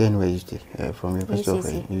KNUST, from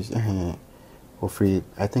University of Free,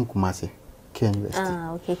 I think Kumasi, KNUST.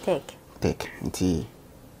 Ah, okay, Tech. And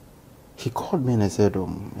he called me and I said,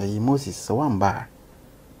 hey, Moses, so one bar,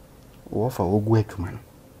 offer Ogwe man.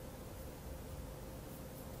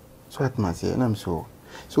 So at my say, and I'm so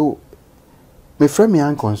my friend, my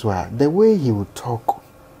uncle, the way he would talk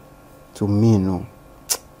to me, no.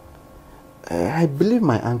 I believe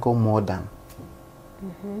my uncle more than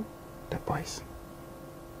the boys.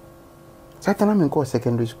 Certainly, I'm in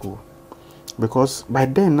secondary school because by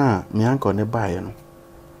then now, my uncle ne buy you know.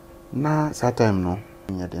 Now, certain no,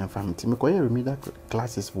 me the family. Me go remedial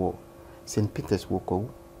classes for St. Peter's Woko.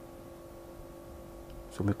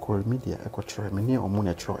 So me call media. I go try me near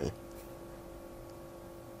omuna try.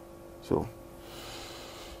 So,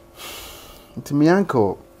 to my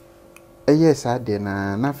uncle, yes, I did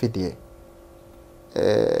na fidye.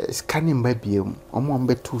 Scanning by BM,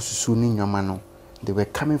 Omombe two Susuni Yamano. They were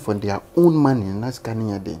coming from their own money and not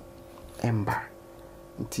scanning a day. Ember.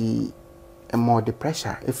 The more the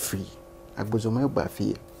pressure, a free. I was on my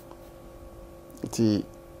baffy. The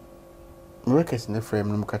workers in the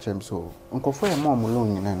frame, no catch him so. Uncle for a mom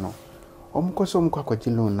alone, you know. Omco some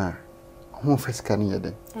cockatillona. Home for scanning a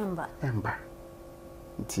day. Ember.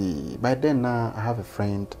 By then, now I have a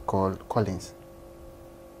friend called Collins.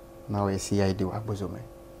 Now I see I do Abuzome.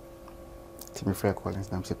 To me, Fred Collins,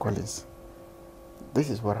 I'm say Collins. This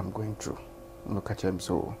is what I'm going through. Look at him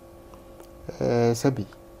so. Sabi,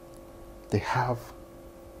 they have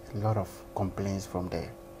a lot of complaints from the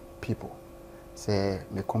people. Say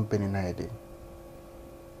my company na ide.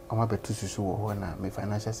 I'm about to sue na my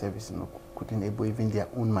financial service no couldn't able even their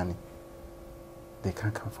own money. They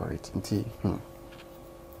can't come for it. Until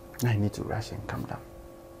I need to rush and calm down.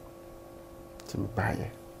 To me buy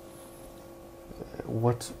it.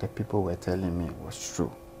 What the people were telling me was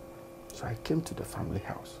true. So I came to the family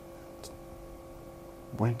house,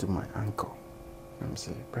 went to my uncle, and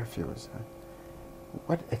said, "Prefuse,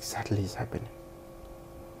 what exactly is happening?"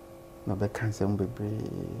 No, but cancer, baby.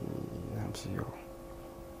 I'm sure.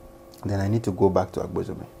 Then I need to go back to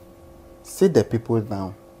Agbozome, sit the people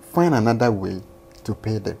down, find another way to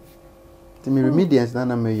pay them. To me, remedians,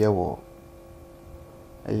 none of me, you know,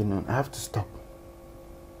 I have to stop.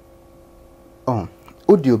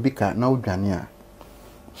 Audio bika na udwania.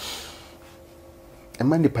 A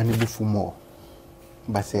man depending bufu more.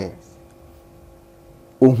 But say,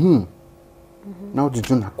 now the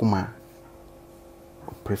June Akuma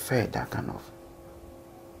prefer that kind of.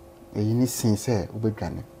 You need sincere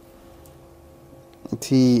ubedwane.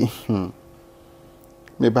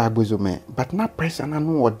 Me bagbuzume, but not pressure na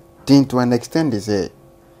no what to an extent is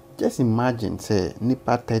just imagine say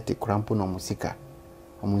nipa 30 crampo no musika.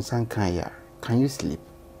 Omunsan kan ya. Can you sleep?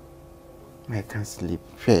 I can't sleep.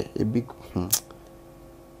 Fair, a big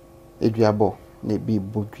Eduabo, nebi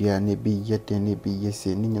Bugia, nebi yet, nebi yes,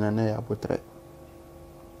 Nina Nayabotre.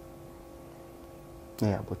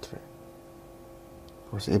 Nayabotre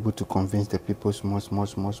was able to convince the people small, and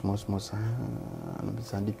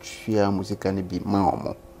the cheer music and be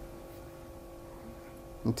mamo.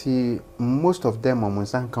 Until most of them are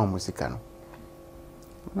Monsanka musicano.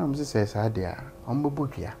 I'm just says, I dear,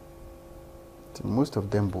 Bugia. Most of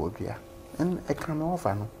them board here, and I can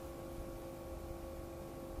offer no.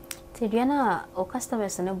 Tidiana or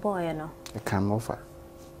customers in a boy, no? A can offer.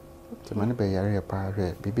 The money by area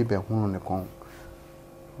power, baby by one on the con.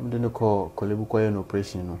 I'm going to call Colebuco an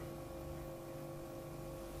operation. No,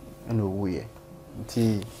 and no way.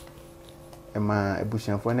 Tea, and my bush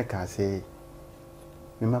and for a car say,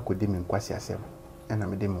 Mima could dim in Quasia 7, and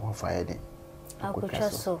I'm a dim of fire. I could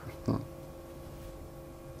trust so. You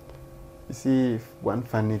see, one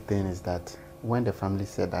funny thing is that when the family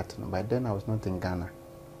said that, by then I was not in Ghana.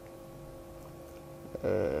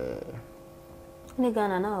 In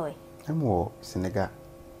Ghana now, I'm more Senegal.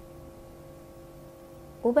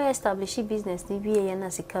 Uber establish business, the BA and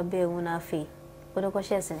Nasika Bay on our fee. But of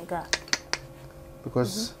course, Senegal.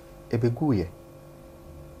 Because a beguye.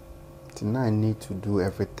 Now I need to do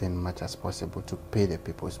everything much as possible to pay the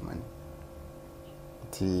people's money.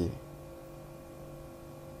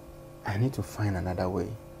 I need to find another way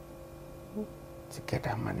to get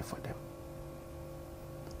that money for them.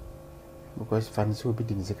 Because fans will be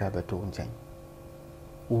the Nizika beto unchain.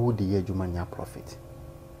 Who the year Jumania profit?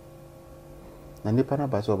 Nandipana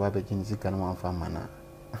baso babe Nizika no one famana.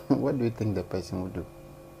 What do you think the person would do?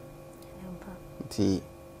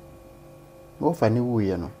 What funny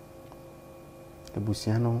we know. The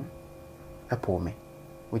Busiano Apple me,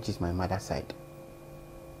 which is my mother's side.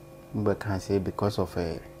 But can say because of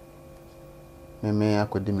a I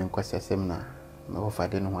could dim in Quasia Semna, my wife I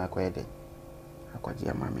didn't know I could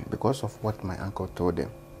mammy because of what my uncle told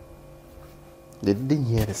them. They didn't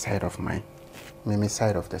hear the side of my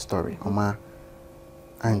side of the story. Oma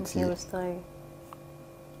auntie story.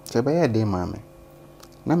 So by a day, mammy.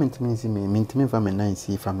 Na me from a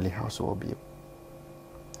 9C family house or be.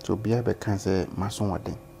 So be able to say mason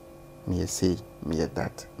wedding. Me say, me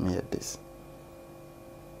that, me this.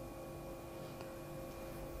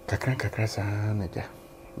 Kakran sa neja.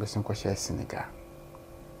 Besin ko share Senegal.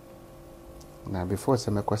 Now before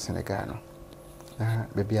se me ko Senegal no.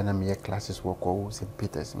 Baby ana me classes work ko St.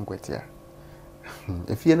 Peter's ngwetia.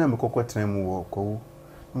 If you na me kokko tena mu wo ko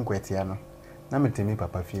ngwetia no. Na me temi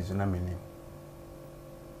papa fiezu na me ni.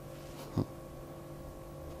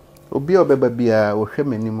 Obi obeba bia wo hwe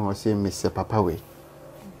manim o se Mr. Papa we.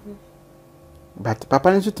 But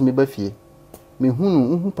papa nso timi ba fie. Me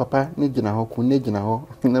hunu papa ne gina ho ku ne gina ho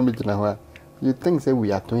na me gina ho. You think say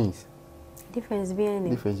we are twins? Difference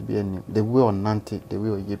being the way on Nanti, the way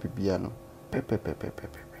on Yepibia no. Pepe.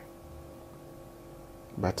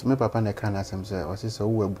 But me papa ne kan asem say o se so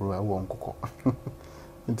wo aburu a wo nkoko.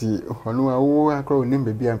 Nti hono a wo akro nim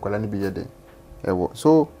be bia nkwala ne bi yede. Ewo.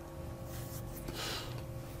 So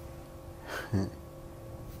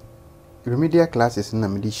remedial classes na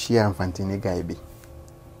me di share amfantine guy bi.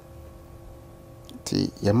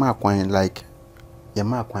 Ti yama kwan like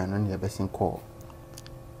yama kwan no ne besin call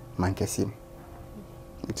mankesim.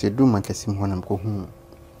 Ti do mankesim ho nam ko hu.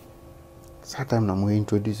 Sometime na mo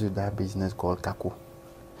introduce that business called Kako.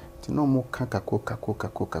 Ti no mo Kako.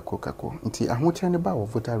 Nti ahoche ne ba wo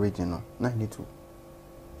voter region no. Na I need to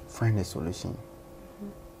find a solution.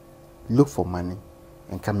 Look for money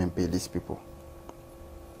and come and pay these people.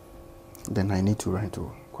 Then I need to run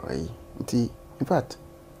to Kwai. In fact,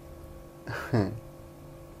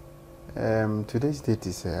 today's date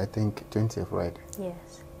is I think 20th, right?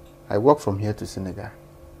 Yes. I walk from here to Senegal.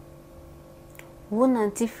 One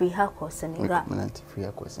anti free hako Senegal. One anti free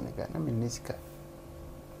hako Senegal. I'm in Niska.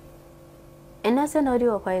 And that's an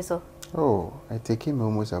audio of so. Oh, I take him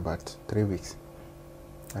almost about 3 weeks.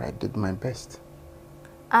 But I did my best.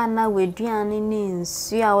 And now we're doing in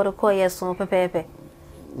see our call yes so pepe.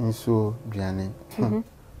 So Biani.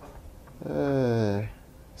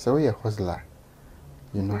 So you're a hustler.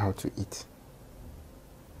 You know how to eat.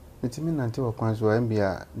 It means until a quanzo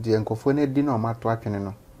MBA, the uncophone dinner ma twacking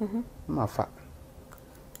no. Ma fa.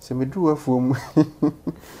 So me drew a foam.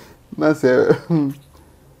 Na say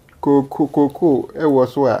Coco,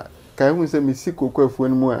 was where. Can we say me see Coco for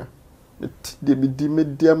any more? They be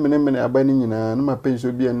dear men abandoning no my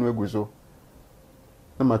pension be a new guzo.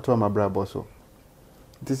 No matter my braboso.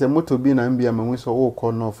 It is a motor being an MBA and we saw all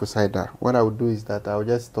corner for cider. What I would do is that I will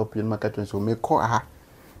just stop in my kitchen so make call her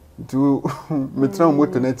to me try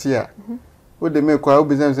motor next year. What they make call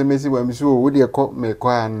business and messy when Miss would you call me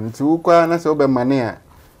quan to quan as over money.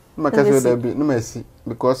 My cousin will be no mercy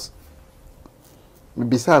because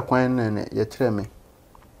beside quine and ye try me.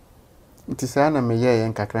 It is an me ye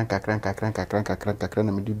and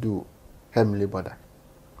kakran me do Hemley border.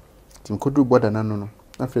 Tim could do border no.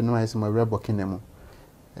 Nothing no is my rebel kinemo.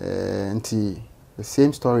 The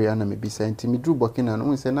same story and me be saying to me drew Burkina and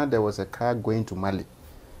we said now there was a car going to Mali.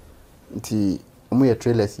 A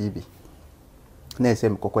trailer CB. Next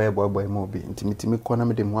time Cocoa boy mobi. Me corner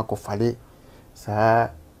me the mwako fale sa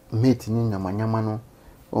mate ni nyama no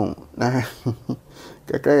oh na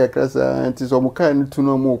kakra sa nti so mo kan ni tu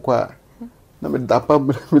no mo kwa na me dapa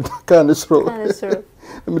me kan ni soro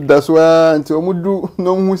me daswa nti o mudu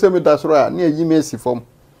no hu se me dasoro a na yi mesi fom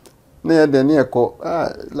na ya de na ekọ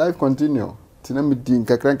life continue ti na me di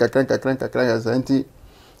kakra sa nti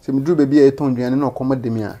se me dru baby e ton duane na okomode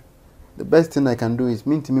me a the best thing I can do is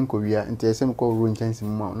minti min ko wia nti esem ko ru nchance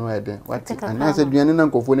mu no eden what and as duane na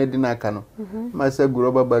nkofo na di na aka no ma se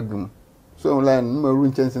guroba bagum so online ma ru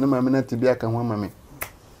nchance na ma me na tibi aka ho ama me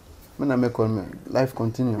na me call me life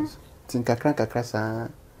continues tin kakra sa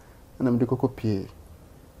na me de kokko pie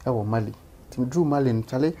e wo Mali tin drew Mali in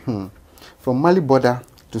chale from Mali border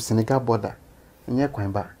to Senegal border nye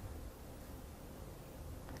kwan ba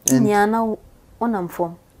nyana onam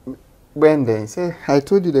form when they say I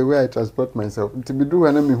told you the way I transport myself to be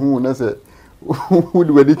do na me hu na say who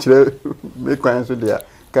do we chire me kwan so dia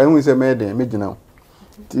kan hu say me den me gina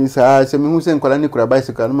tin sa se me hu say nkwala ni kura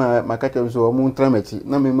bicycle na ma ka tell so o mu tramachi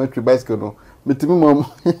na me matri bicycle no metimi mom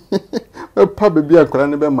me pa baby akwala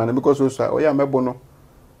ne be man because so o ya mebo no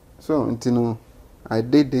so ntino I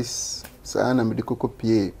did this sa na me de kokko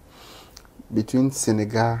pie between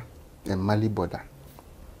Senegal and Mali border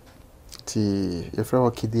ti efra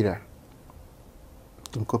wa Kidira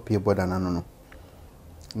copy border no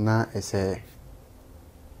na ese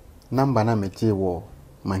number na meje wo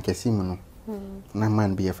mankesi mu no na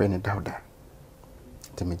man be a friend Dauda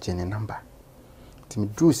ti me jene number ti me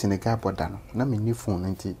do Senegal border no na me new phone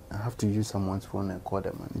nti I have to use someone's phone and call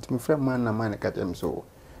them nti me friend man na man ka dem so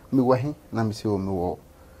me wahi na me se o me wo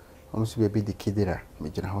o so be di Kidira me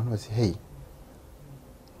jena ho no say hey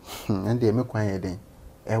and me kwan ye den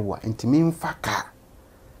ewa nti me mfaka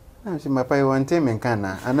na se my papa want me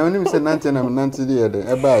kana ana oni me se nante na nante de yede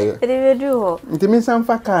e ba ye e do ho nti me san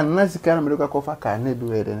faka na sika na me do ka faka na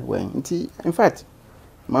do yede when nti in fact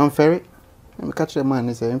man ferry me catch the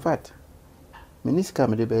man say in fact me ni sika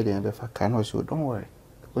me de be de be faka na so don't worry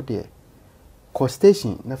go there call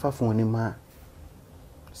station na fa phone ni ma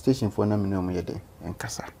station for na me no mo yede en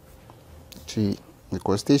kasa ti me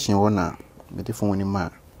call station wona me de phone ni ma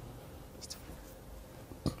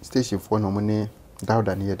station for no mo ni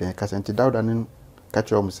Dauda ni yede kasa nti Dauda ni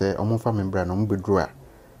catch om say omo fa membra no mo bedru a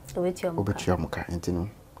obetiom ka nti no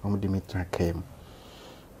omo de metra kem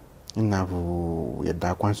na bu ye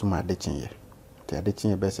da kwan so ma de chenye ti ade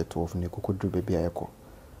chenye be se 12 ne kokodu baby ayeko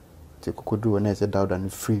ti kokodu na say Dauda ni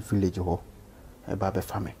free village ho e ba be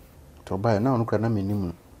fame to ba na onu kra na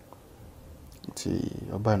menimu ti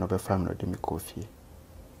oba no be fame no de me coffee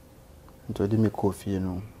nti de me coffee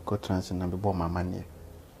no go trans na be bo mama ne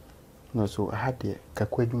no so I had the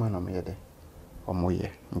kakwaduma no me yede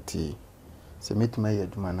omoye nti se metima ye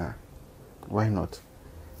aduma na why not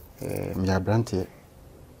me abrante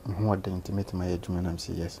ho de nti metima ye aduma na me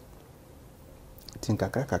say yes tin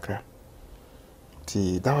kakra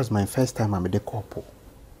ti that was my first time I'm the couple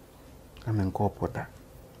I'm in couple da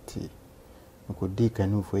ti ko di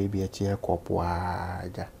kanu fo e bi a che couple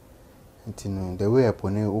aja nti no the way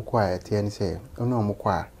upone ukwa ya tie ni say ono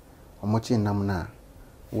omukwa omochi nam na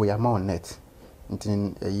we are on net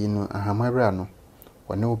ntin yi no ahamara no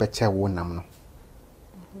wone wo beche wo nam no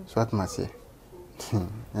so at ma say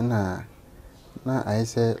na I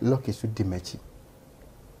say lucky su di machi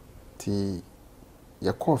ti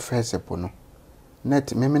ya call first epo no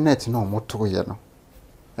net me net no moto ye no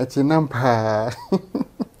ati nampa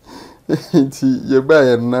ti ye ba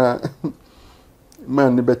ye na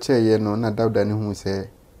man ni beche ye no na Dauda ni hu say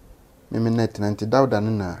me net na nti Dauda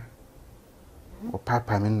no na o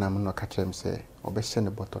papa me nam no ka kyerem se obehye ne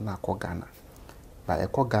boto na akọ Ghana ba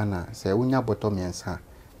ekọ Ghana se unya boto miensa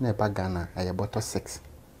na eba Ghana aye boto 6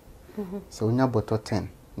 se unya boto 10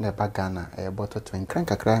 na eba Ghana aye boto 20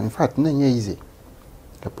 kakra in fact na nye easy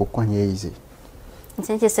e pokọ nye easy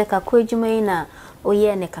nti se ka ko adwuma yi na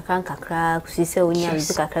oye ne kakra kusi se unya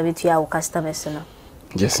bisu kakra betu ya wo customers no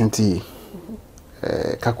yes nti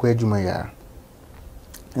ka ko adwuma ya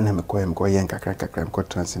na me ko ye kakra ko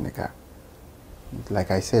Senegal.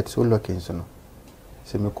 Like I said, so lucky so no.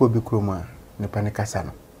 Se me ko bi kroma ne panikasa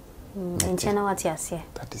no. Enchena what you say.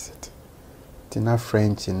 That is it. Tina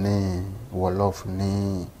French ne Wolof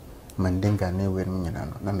ne Mandinga ne we nyina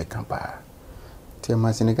no na me kampa. Ti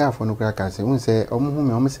ma Senegal fo no kra ka se un se omo hu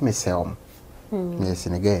me omo se me se omo. Me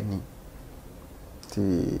Senegal ni. Ti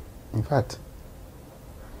in fact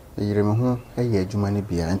yire me hu eye adwuma ne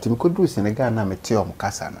bia. Nti me ko du Senegal na me te omo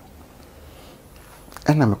kasa no.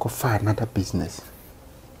 And I'm a another business.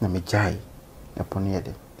 Na me jai na poni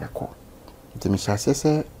yede yako. Nti me shase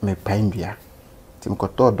se me paindua. Nti me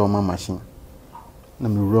koto doma machine. Na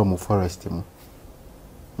me roam forest mu.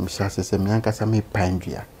 Me shase se me ankasa me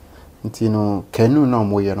paindua. nti no canoe na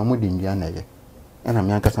mo ye no mo di ndua na ye na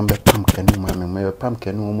me ankasa be pam canoe ma me pam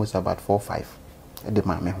canoe almost about 4-5 e de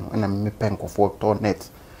ma me ho na me pen kofo to net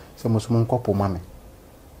so mo so mo nkopo ma me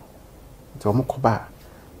nti o mo ko ba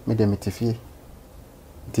me de metifie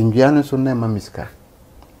nti ndua no so na ma miska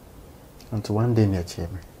nti one day na chie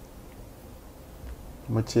me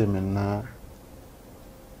mo chie me na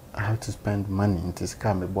I have to spend money into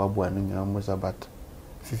scam me boabo anu almost about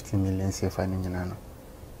 50 million sefa ni nyina no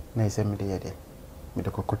na ise me de yede me de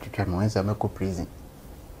kokotwa me wanza me ko prison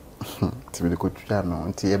ti me de kokotwa no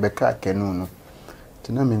nti ye beka canoe no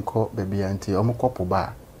ti na me nko baby anti o mo kopo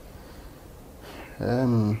ba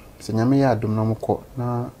se nyame ya adom na mo ko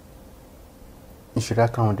na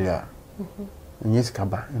insurance account dia yes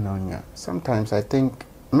kaba na onya sometimes I think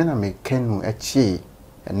me na me canoe echi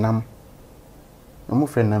enam mo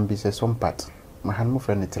friend nam bi se some part ma han mo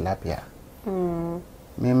friend tilapia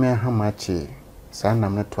me hamachi sa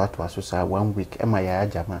nam na to aso sa 1 week e ma ya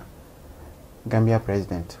ajama Gambia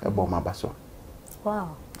president e bo ma baso.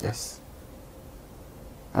 Wow. Yes.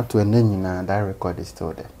 Atu enenyi na that record is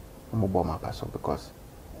still there. Mo bo ma baso because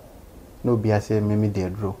no be say me dey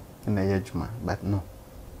draw na ya juma but no.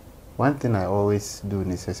 One thing I always do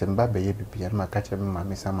is say mba be ye bibia na catch me ma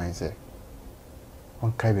me sama say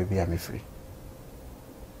on kai baby am free.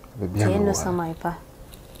 Baby am no sama pa.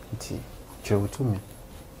 Nti chewu to me.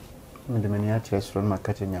 Me de mani a chesro na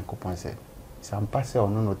catch Nyankopon say sampa se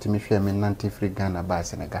ono no timi hwe me nanti free Ghana ba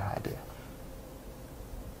Senegal hade.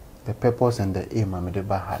 The purpose and the aim am de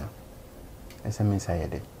ba ha no. Ese me say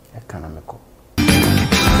de e kana me ko.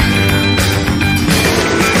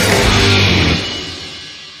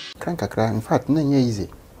 Kankakra in fact na nye easy.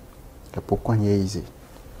 The pokwa nye easy.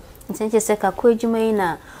 Nsenche se kakọ adwuma yi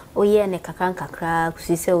na oye ne kakrankakra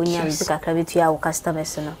kusise onya bibi kakra bitu ya wo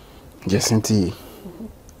customers no. Yes nti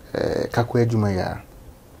kakọ adwuma ya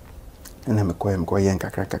na me ko yen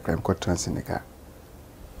kakra ko Senegal.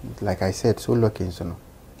 Like I said so lucky so no.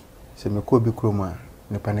 Se me ko bi kroma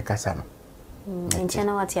ne panikasa no.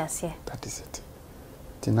 Enchena wati ase. That is it.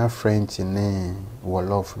 Tina French ne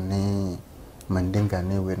Wolof ne Mandinga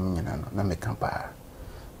ne we nyina no na me kampa.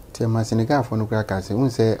 Tema Senegal fo no kra ka se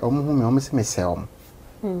unse omo me se me se omo.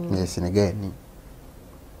 Me Senegal ni.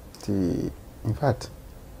 Ti in fact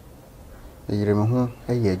yire me ho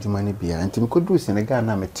aye adwuma ne bia nti me ko du Senegal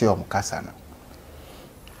na me te omo kasa no.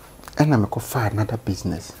 Na me ko fa another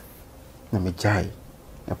business. Na me jai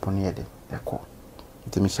e poni yede yakọ.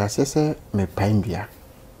 Nti me hyase se me pandua.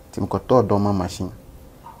 Nti me ko to doma machine.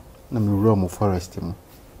 Na me wura mo forest mu.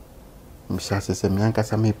 Me hyase se me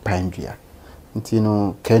ankasa me pandua. Nti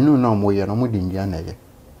no canoe na mo ye no mo di ndua na ye.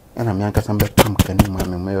 Na me ankasa be pam canoe ma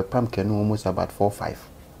me pam canoe almost about 4-5.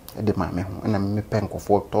 E de ma me ho na me pen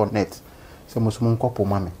kofo to net. Se mo so mo nkopo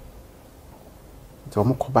ma me. Nti o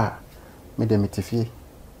mo ko ba me de metifie.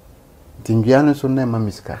 Nti ndua no so na ma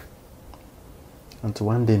miska. Nti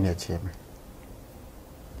one day na chie me.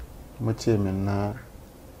 Mo chie me na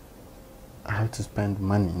I have to spend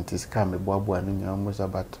money into scam me boabo anu almost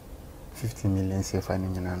about 50 million sefa ni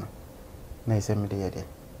nyina no. Na ise me de yede.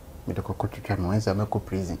 Me de kokotwa no wanza me ko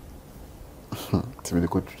prison. Ti me de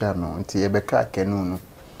kokotwa no nti e beka canoe no.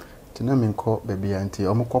 Ti na me nko baby anti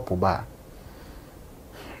o mo kopo ba.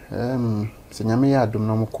 Se nyame ya adom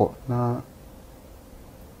na mo ko na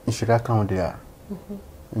insurance account dia.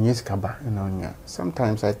 Yes kaba na onya.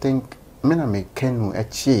 Sometimes I think me na me canoe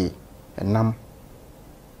echi enam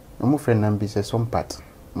mo friend nam bi se some part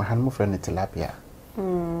ma han mo friend tilapia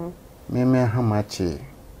me hamachi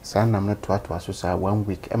sa nam na to aso sa 1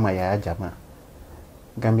 week e ma ya ajama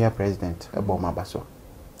Gambia president e bo ma baso.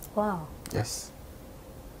 Wow. Yes.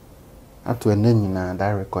 Atu enenyi na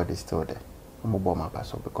that record is still there. Mo bo ma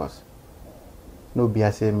baso because no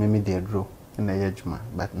be say me dey draw na ya juma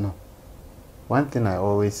but no. One thing I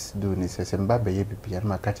always do is say mba be ye bibia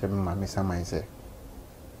na catch me ma me sama say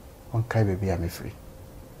on kai baby am free.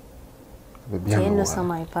 Baby am no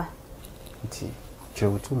sama pa. Nti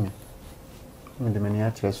chewu to me. Me de mani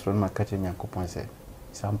a chesro na catch Nyankopon say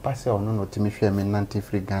sampa se ono no timi hwe me nanti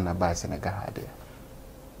free Ghana ba Senegal hade.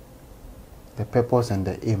 The purpose and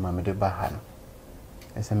the aim am de ba ha no.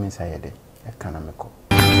 Ese me say de e kana me ko.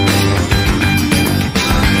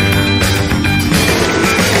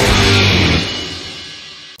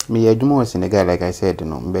 Me adwuma Senegal like I said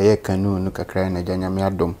no be ye canoe no kakra na janya me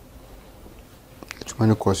adom.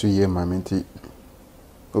 Chumani koso ye mamenti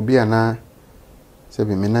obi ana se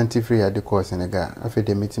be me nanti free ade ko Senegal afi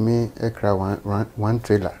de metimi ekra one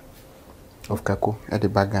trailer of kako at the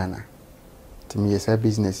bagana timi yesa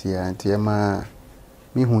business ya anti ema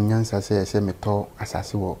mi hu nyansa se me to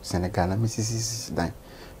asase wo Senegal na misisi dan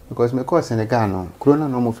because me call Senegal no corona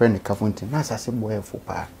no mo friend Kafunti na asase boy for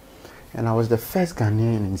pa. And I was the first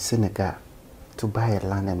Ghanaian in Senegal to buy a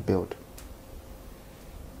land and build.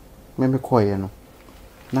 Me call you know.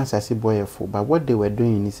 Na asase boy for, but what they were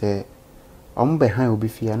doing is behind obi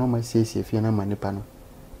fia no ma say fia na manipa no.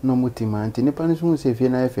 No mutima anti nipa no so say fia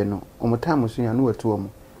na efe no. Omo time so ya no wetu omo.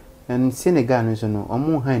 And Senegal no so no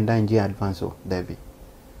omo hand danger advance o David.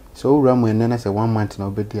 So Ramu and then I say 1 month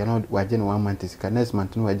no be there no waje 1 month is next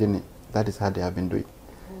month no waje. That is how they have been doing.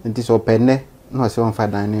 And this open no say on fa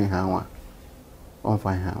dan ni hanwa. On fa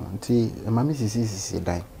hanwa. Nti mama sisi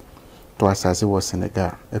dan. To asase wo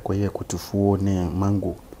Senegal ekoye kutufuo ne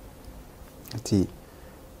mango. Nti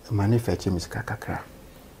mani fetch misika kakra.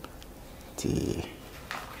 Nti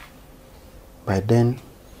by then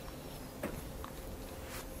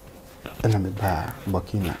ena me ba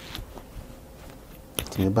Burkina.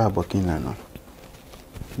 Nti me ba Burkina no.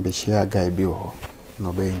 Be share guy bi ho.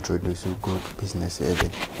 No be introduce good business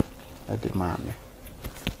ebe. At the mama.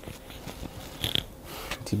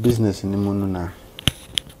 The business in the Mununa.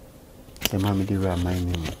 The mommy did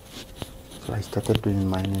mining. So I started doing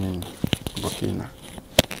mining in Burkina.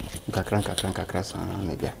 Kakran san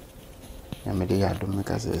nega. Ya me dey ado me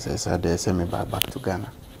kase say dey say me back to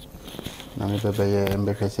Ghana. Na me bebe ye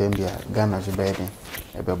mbeke say mbia Ghana so be den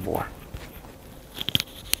e be boa.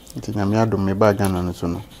 Nti na me ado me ba Ghana no so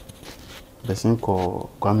no. Besin ko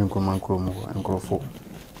kwame nkroma nkromo nkrofo.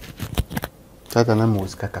 Tata na mo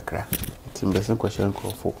sika kakra. Nti besin ko share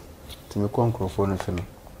nkrofo. Nti me ko nkrofo no so no.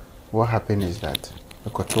 What happened is that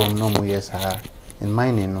no more years in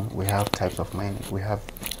mining no, we have types of mining. We have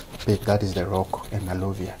big, that is the rock and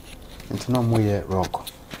alluvial. And no more year rock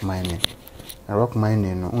mining. A rock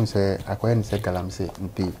mining no unse akwa say galamsey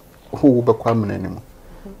nti who be kwamna anymore.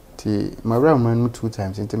 Ti my man 2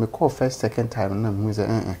 times nti me call first second time na me say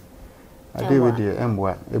I dey with the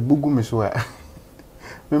emboa e bugu me so a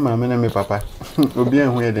me mama na me papa obi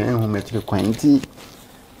enhu ye den enhu me chire kwan nti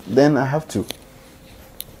then I have to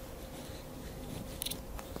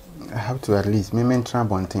at least me mentra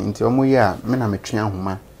bonten nti omo ye a me na metwe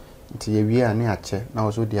ahoma nti ye wi a ne ache na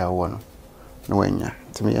wo so dia wo no no wanya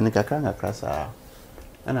nti me ye ne kakra sa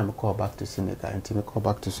ana me call back to Senegal nti me call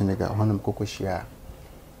back to Senegal hono me kokoshia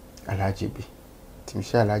alaji bi nti me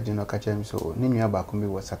share alaji no ka chem so ni nua ba ko mi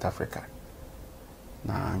wo South Africa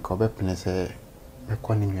na nko be pene se me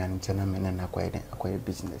ko ni nua nche na me na akwaye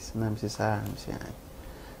business na me say sa me say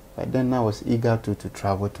but then I was eager to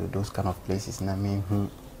travel to those kind of places na me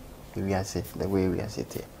we are set the way we are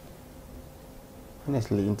set here.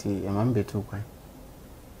 Honestly, into a man be too quite.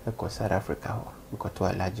 Because South Africa, we got to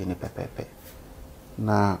a large in pepe.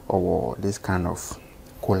 Now, or this kind of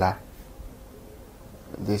cola,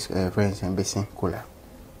 this friends and basin cola.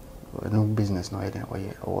 No business, no idea,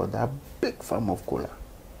 or that big farm of cola.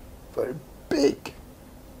 Very big.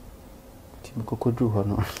 Tim Coco do her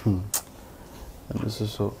no. And also,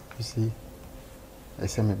 so you see, I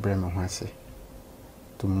say me Bremen once.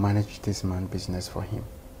 To manage this man business for him.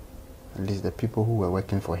 At least the people who were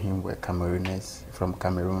working for him were Camerooners from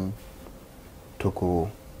Cameroon,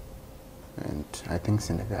 Togo, and I think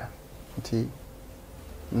Senegal. See,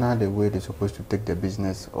 now the way they're supposed to take the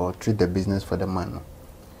business or treat the business for the man,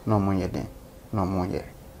 no more yet then, no more yet.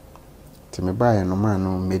 To me buy no man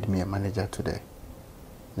no made me a manager today.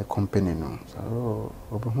 The company no, so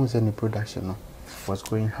who's any production no was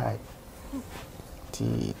going high.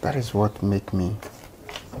 See, that is what make me.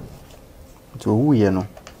 So who you know?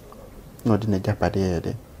 Not in the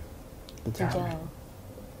Japade.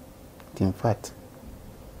 In fact,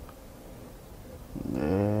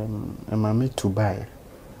 I'm made to buy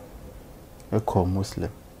a call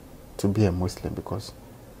Muslim to be a Muslim because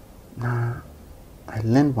now I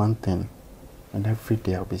learned one thing, and every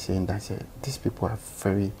day I'll be saying that these people are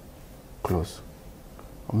very close.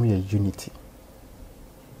 We are unity.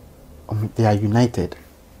 They are united.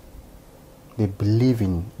 They believe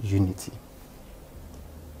in unity.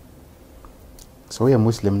 So we are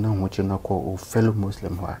Muslim now, what you know call fellow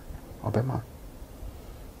Muslim who are Obama.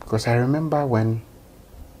 Because I remember when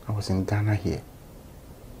I was in Ghana here,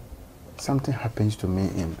 something happens to me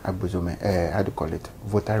in Abuzume, how do you call it,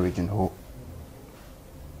 Volta region.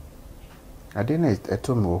 I didn't know I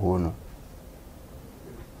told me who no.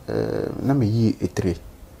 Na me yi E3,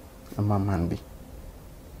 a man be.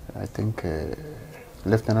 I think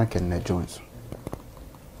Lieutenant Kenneth Jones.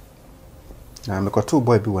 Now I got 2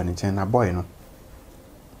 boy be one in a boy no.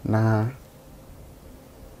 Na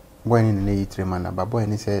boy in the 3 man, but boy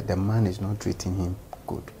and he said the man is not treating him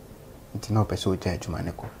good. It's not person judge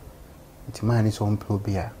maneko. It's man is on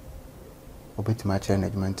probia. Obet my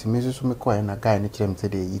management. Me so me call na guy ni chem say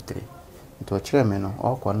the E3. It was chairman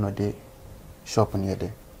or one day shop near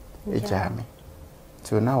the HRM.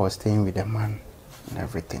 So now I was staying with the man and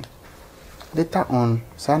everything. Later on,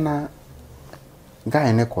 Sana guy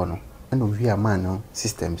in the corner, and we are man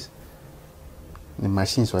systems. The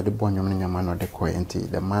machines were the born man or the cointy.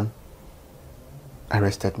 The man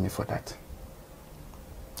arrested me for that.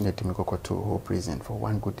 Let me go to prison for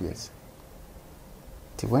 1 good year.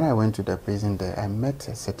 When I went to the prison there, I met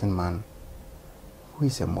a certain man who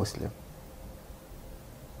is a Muslim.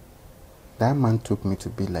 That man took me to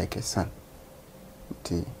be like a son.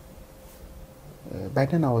 By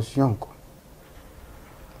then I was young.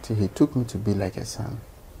 He took me to be like a son.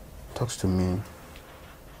 Talks to me,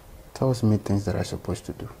 tells me things that I'm supposed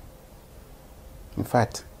to do. In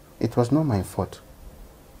fact, it was not my fault.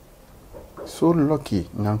 So lucky,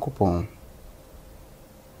 Nankupon.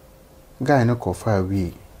 Guy no go far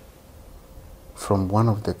away from one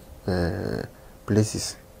of the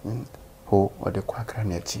places in Ho or the Quakra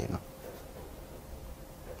near Chino.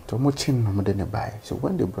 So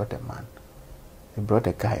when they brought a man, they brought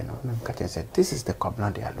a guy, and said, "This is the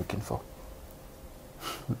covenant they are looking for."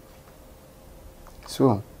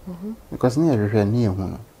 So, because near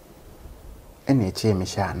Huno, any chain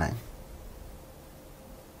share nine.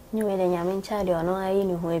 You will in child or no, I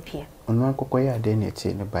know who appear. On one cocoya, then a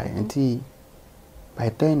chain by and tea. By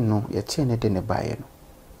then, no, your chain it in a buyer.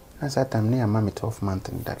 As that time near mammy 12 months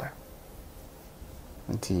and data.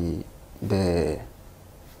 Until the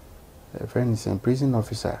friends and prison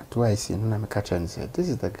officer twice in I'm catcher and said, "This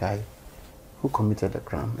is the guy who committed the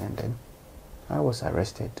crime," and then I was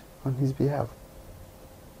arrested on his behalf.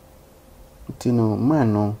 Tino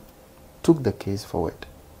Mano took the case forward.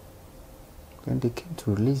 Then they came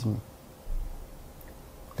to release me.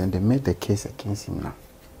 Then they made the case against him now.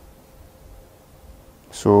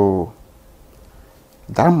 So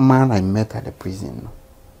that man I met at the prison,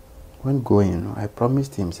 when going, I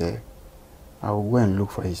promised him, say, I will go and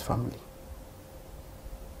look for his family.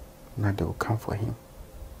 Now they will come for him.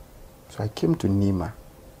 So I came to Nima,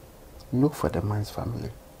 look for the man's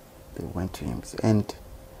family. They went to him. And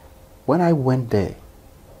when I went there,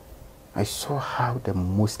 I saw how the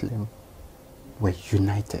Muslims were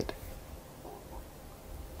united.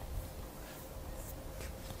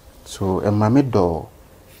 So a Mamedo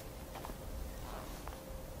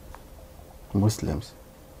Muslims.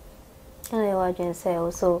 I say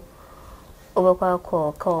also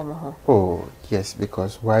Oh yes,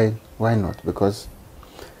 because why not? Because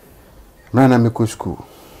Nana Miku school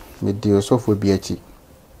with the Osofu Biachi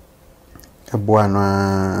a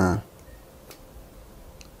buana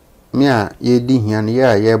Mia ye dihian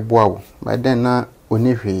ye boaw by then na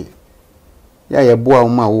onihwe ya ye boaw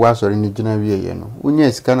ma wo asori ni gina wie no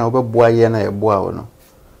unya sika na obeboa ye na ye boaw no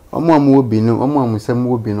omo am obi no omo am sem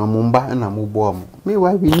obi no mo mba na mo boaw mo me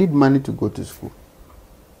why we need money to go to school.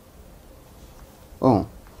 Oh,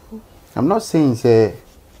 I'm not saying say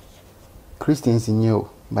Christians in you,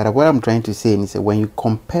 but what I'm trying to say is when you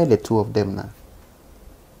compare the two of them now,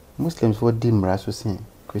 Muslims were dimmer as we saying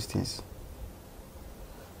Christians.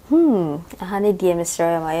 I had dear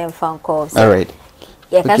Mr. I am phone calls. All right.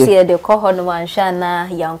 Yeah, can see the call on one shana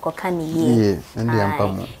yanko can ye. Yes, and the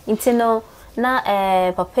ampamo. Intino na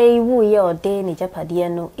papa wu ye or day ni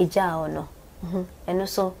Japadia no ija or no. And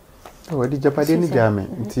also, oh, the Japadian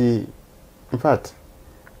German. In fact,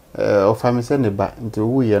 of family send it back into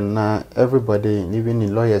we and now everybody, even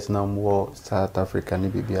in lawyers now more South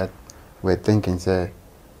African were thinking say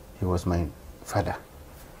he was my father.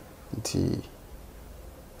 Until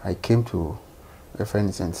I came to a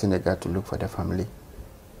friend in Senegal to look for the family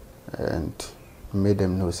and made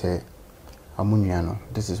them know say Amuniano,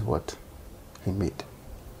 this is what he made.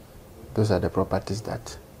 Those are the properties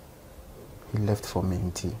that he left for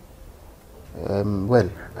me. Well,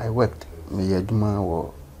 I worked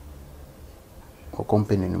or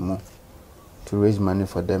company anymore to raise money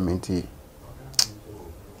for them.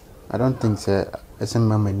 I don't think say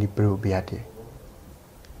mama ni will be at it.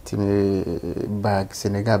 Bag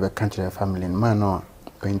Senegal be country family man no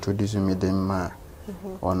introduce me them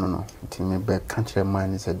or no me back country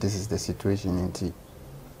man said this is the situation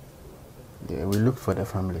we looked for the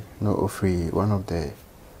family no Ofori one of the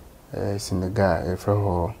Senegal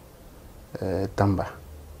from Tamba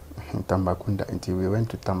Kunda until we went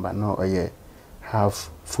to Tamba no half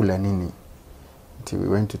Fulanini until we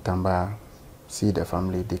went to Tamba see the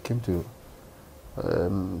family. They came to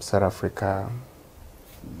South Africa.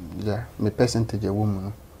 Yeah, my percentage a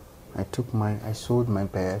woman. I sold my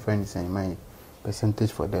friends and my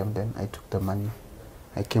percentage for them. Then I took the money.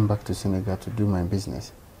 I came back to Senegal to do my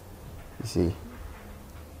business. You see,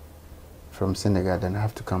 from Senegal, then I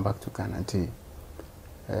have to come back to Ghana.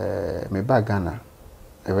 me back Ghana.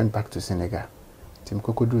 I went back to Senegal. Tim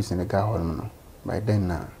Kokodu Senegal Holmono. By then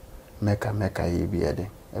Mecca Yebiade.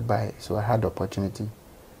 So I had the opportunity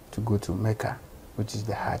to go to Mecca, which is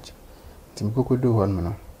the Hajj. Tim Kokodu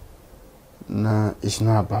Holmono. No, it's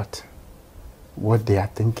not about what they are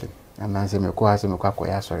thinking. And I say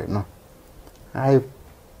sorry. No. I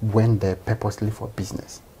went there purposely for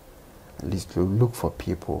business. At least to look for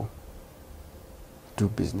people, do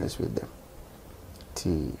business with them.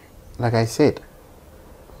 Like I said,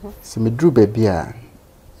 see me drew baby. I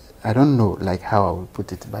don't know like how I will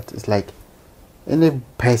put it, but it's like any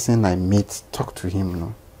person I meet, talk to him,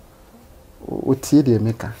 no.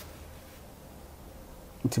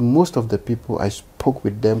 Most of the people I spoke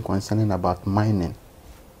with them concerning about mining,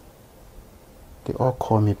 they all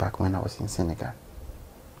called me back when I was in Senegal.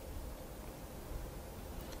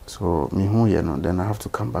 So then I have to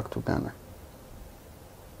come back to Ghana.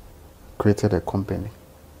 Created a company,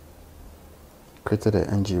 created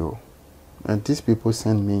an NGO, and these people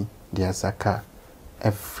send me their zakah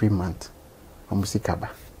every month.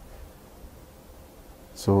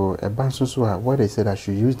 So what they said I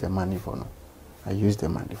should use the money for, no, I use the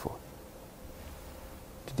money for.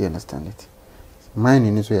 Did you understand it?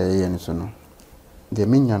 Mining is where I am, so no. The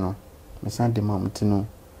minyano,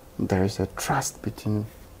 there is a trust between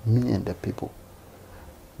me and the people.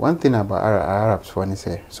 One thing about Arabs for any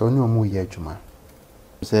say, so no more year juma.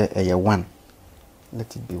 Say a one,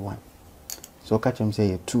 let it be one. So catch him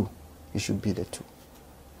say a two, it should be the two.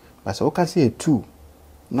 But so can say a two.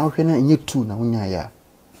 Now when you need two now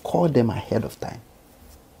call them ahead of time.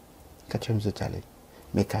 Catch him say Charlie.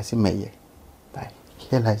 Make us may bye.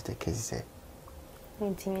 Here lies the case say.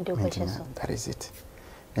 That is it.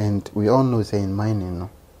 And we all know say in mining, no,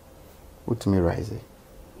 put me rise,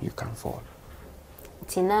 you can fall.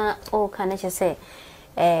 Tina o can I just say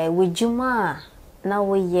with Juma now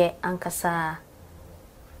we ye ankasa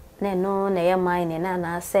no na mining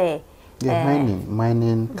na say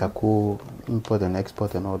mining kako import and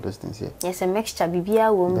export and all those things here. Yes, a mixture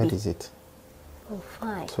bibia won't be. That is it. Oh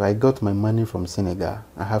fine. So I got my money from Senegal.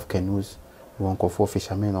 I have canoes, one for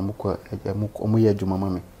fishermen omuye juma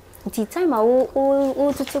mami. Ti time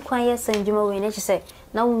o to kwanye san juma we na say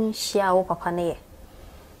na won share wo papa na ye.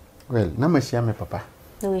 Well, na me share me papa.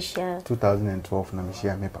 No share 2012 na me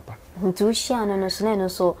share me papa. Do share no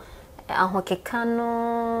so ahokeka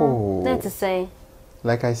no. That is say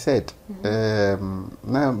like I said,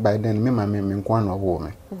 now by then me nkwana wo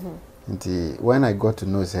me. When I got to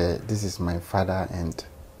know say this is my father and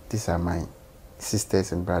these are my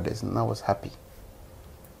sisters and brothers, and I was happy.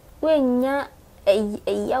 When ya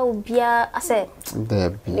I said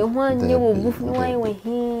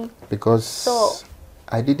because so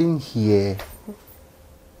I didn't hear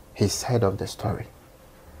his side of the story,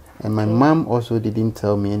 and my mom also didn't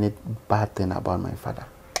tell me any bad thing about my father.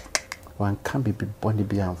 One can't be born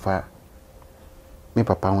be and fire. Me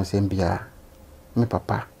papa was MBA. Me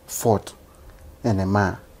papa fought and a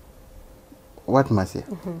man. What must say?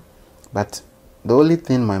 But the only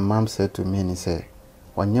thing my mom said to me is say,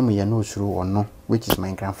 "When you know true or no, which is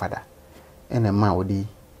my grandfather, and a man would be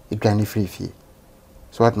a granny free fee."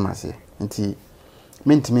 So what must say? And he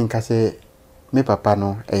meant to me and say, "Me papa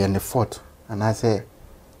no, and the fought," and I say,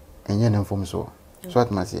 "And you know from so." So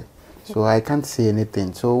what must say? So I can't say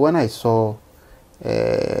anything. So when I saw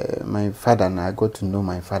my father and I got to know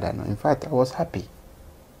my father, in fact, I was happy.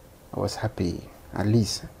 I was happy. At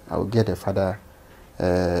least I would get a father,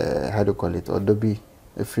 how do you call it, or Dobby,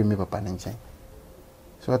 a free me papa ninja.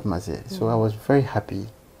 So what must I say? So I was very happy,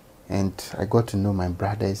 and I got to know my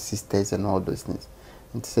brothers, sisters, and all those things.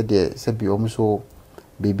 And said be almost so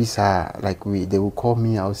babies are like they will call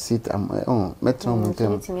me. I'll sit. You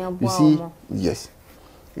see, yes.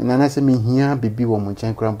 And then I said, "Me here, baby,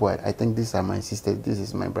 boy. I think these are my sisters. This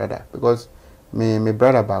is my brother because my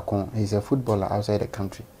brother back home, he's a footballer outside the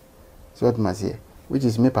country. So what must I say? Which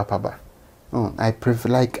is me, papa ba. Oh, I prefer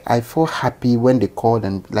like I feel happy when they called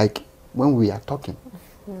and like when we are talking.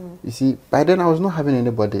 You see, by then I was not having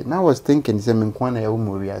anybody. Now I was thinking, say menkwana ya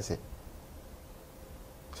umuri say.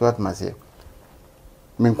 So what must I say?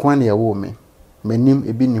 Menkwana ya ume, menim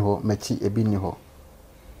ebini ho, mechi ebini ho.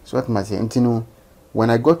 So what must I say? Intino. When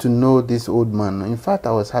I got to know this old man, in fact,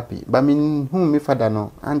 I was happy. But I mean, whom me father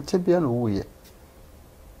no, and Chebiano who ye.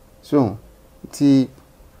 So,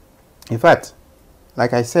 in fact,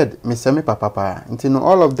 like I said, me papa,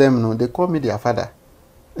 all of them, no, they call me their father.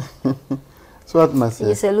 So what must say?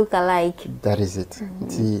 You say look alike. That is it.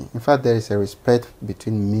 In fact, there is a respect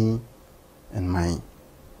between me and my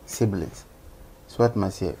siblings. So what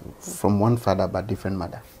must say? From one father but different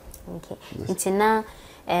mother. Okay. Yes. It's now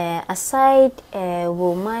aside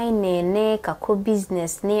woman ne kako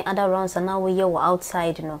business ne other rounds and now we are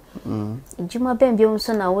outside no. Juma ben bi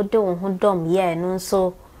so na wo de wo ho dom ye no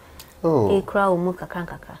so e kra wo mu kakran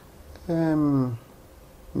kakra.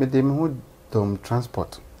 Me de me ho dom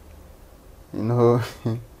transport. You know,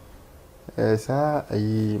 sir,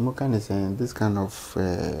 I can say this kind of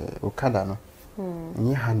okada no.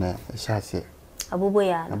 Ni hana shase.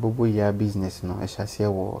 Abubuya business no. Shase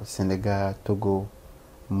wo Senegal, Togo,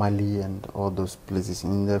 Mali and all those places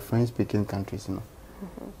in the French-speaking countries, you know.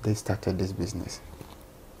 They started this business.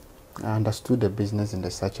 I understood the business in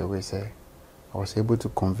such a way, say, I was able to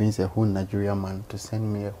convince a whole Nigerian man to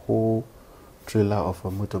send me a whole trailer of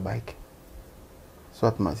a motorbike. So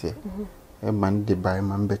what must say? A man they buy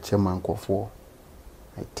man betcha man for.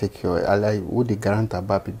 I take your ally who the guarantee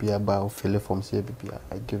about PBA about fill from CBB.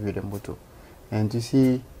 I give you the motor. And you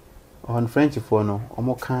see on French for no,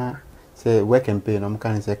 omo say work and pay, omo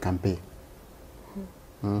can say campaign.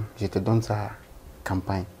 Je te donne ça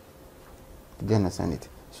campaign. Do you understand it?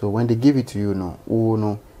 So when they give it to you, no, oh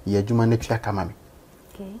no, ye juma ne tua kamami.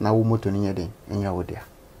 Okay. Na wo moto ni yede enya wo dia.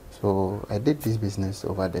 So I did this business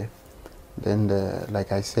over there. Then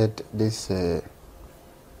like I said, this how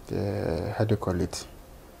do you call it?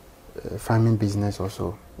 Farming business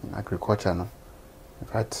also, agriculture no. In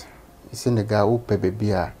fact, it's in the guy who pe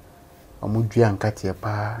baby a omudua ankatie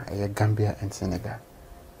pa Gambia and Senegal.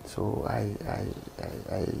 So I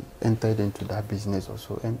entered into that business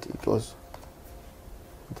also, and it was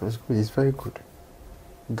good. It's very good.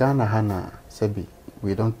 Ghana Hana Sebi,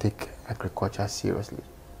 we don't take agriculture seriously.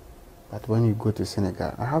 But when you go to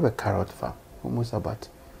Senegal, I have a carrot farm, almost about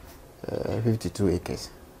 52 acres.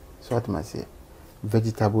 So what must I say?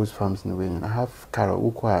 Vegetables farms in the way. I have carrot,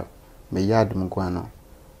 ukwa, me yard mguano,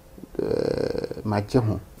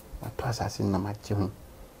 majehu, atwas asin na majehu.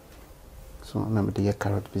 So I'm the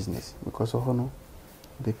carrot business because of no,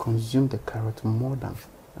 they consume the carrot more than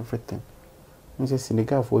everything. I say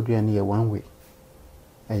Senegal for doing here one way,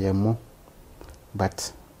 a year more,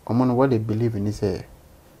 but what they believe in is a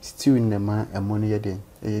still in the man and money again,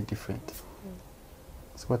 different.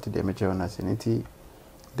 So what the major on us and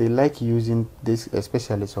they like using this,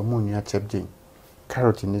 especially some ammonia chep gene,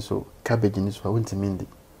 carrot in this or cabbage in this for winter mindy.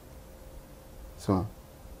 So,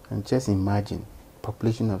 and just imagine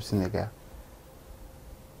population of Senegal.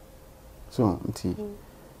 So,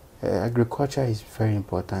 agriculture is very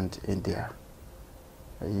important in there.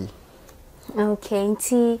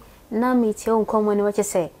 Okay, na me tell uncommon what you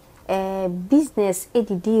say. Business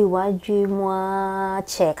edidi waju mwa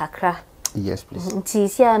che kakra. Yes, please.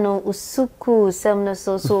 Sia no usuku semno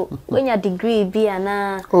so when your degree be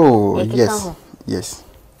na. Oh, yes. Yes.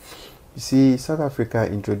 You see, South Africa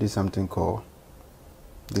introduced something called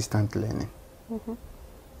distant learning.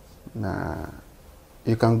 Now,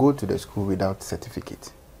 you can go to the school without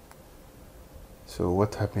certificate. So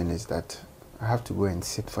what happened is that I have to go and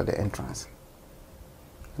sit for the entrance.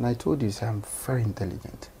 And I told you, I'm very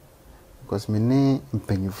intelligent. Because my name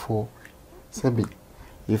is Sabi.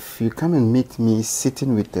 If you come and meet me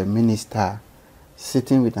sitting with a minister,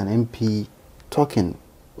 sitting with an MP, talking,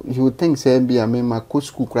 you would think, say, I mean, my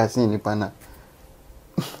school crossing in Pana.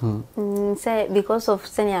 Say because of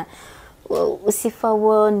Senya, Usifa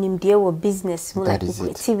were nimdia business, more like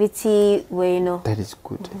activity where you know. That is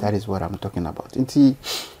good. That is what I'm talking about.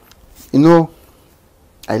 You know,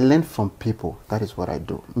 I learn from people. That is what I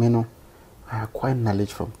do. You know, I acquire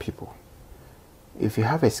knowledge from people. If you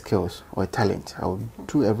have a skills or a talent, I will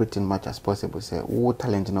do everything much as possible. Say, oh,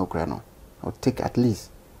 talent no grano. I'll take at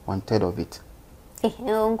least 1/3 of it.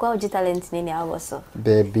 Talent nini also.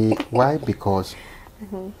 Baby, why? Because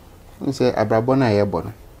you say abrabona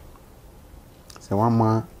yebono. Say one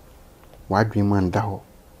more, why dream and daho.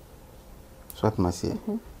 So what must say?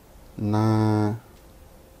 Na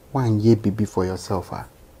 1 year baby for yourself. I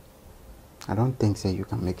don't think say you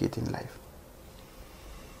can make it in life.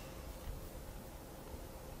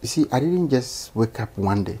 You see, I didn't just wake up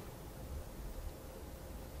one day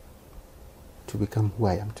to become who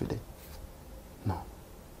I am today. No.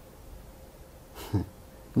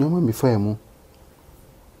 No one before I move.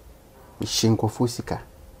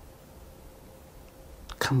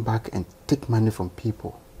 Come back and take money from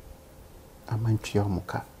people.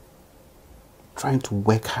 Trying to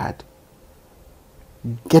work hard.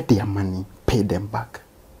 Get their money, pay them back.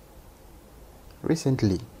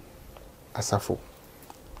 Recently, Asafo.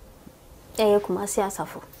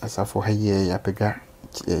 Asafo haye ya pega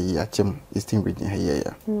yachem Eastern region haye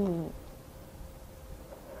ya.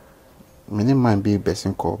 Many man be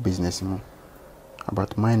person called business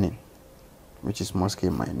about mining, which is small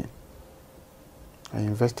scale mining. I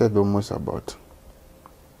invested almost about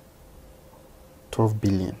 12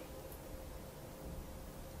 billion.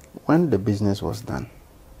 When the business was done,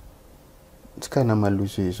 it's kind of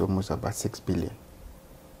lose is almost about 6 billion.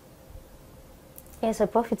 Yes, a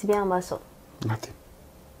profit to be ambassador. Nothing.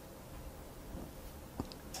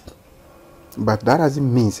 But that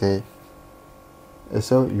doesn't mean say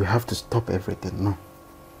so you have to stop everything. No.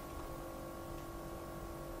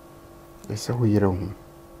 It's a we wrong.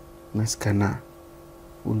 Naskana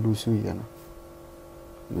will lose you.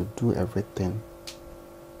 You do everything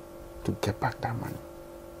to get back that money.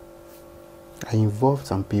 I involved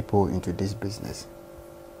some people into this business.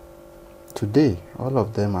 Today, all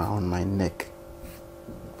of them are on my neck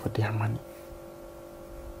for their money.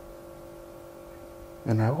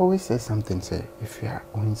 And I always say something, say, if you are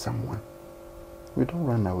owing someone, we don't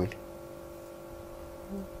run away.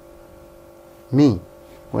 Me,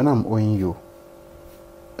 when I'm owing you,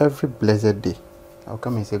 every blessed day, I'll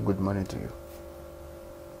come and say good morning to you.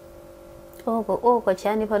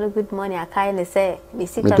 Chani for the good morning. I kindly say,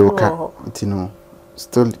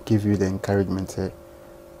 still give you the encouragement, say,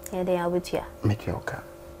 yeah, they are with you. Make your car.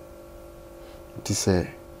 It is a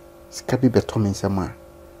scabby betomin somewhere.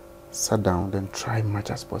 Sit down, then try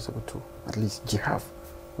much as possible to at least jihad.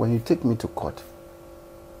 When you take me to court,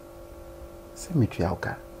 say me to your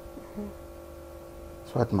car.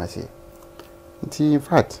 So what must I say? In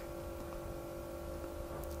fact,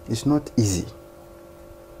 it's not easy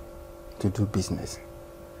to do business,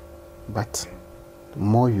 but the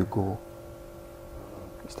more you go,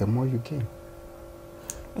 it's the more you gain.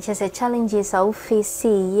 It's just a challenges I will face.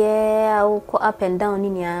 Yeah, I will go up and down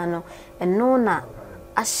in Yano, and no na.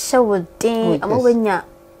 I show a day. I'm over here.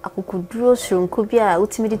 I could draw soon. Could be a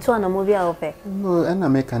ultimately to an movie over. No, and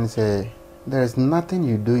I can say there is nothing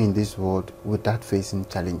you do in this world without facing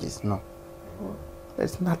challenges. No,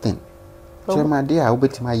 there's nothing. So my dear, I'll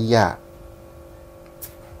bet my year.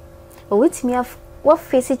 But with me, what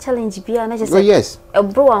face a challenge be? And I just yes, a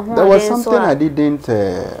bro. There was something I didn't.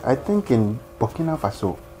 I think in Burkina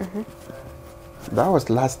Faso. That was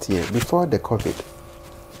last year before the COVID.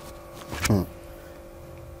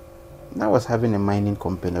 I was having a mining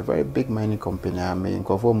company, a very big mining company. I mean,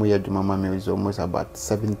 is almost about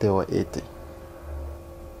 70 or 80.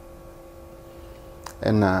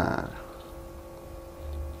 And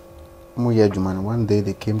one day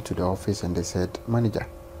they came to the office and they said, "Manager,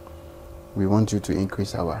 we want you to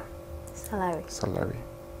increase our salary.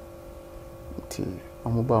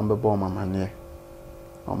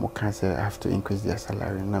 I can't say I have to increase their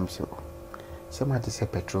salary." And I'm sure somebody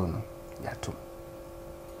said petrol, no, yeah, too.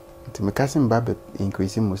 To make us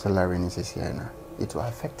increasing my salary in this year, it will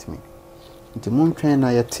affect me. To moon train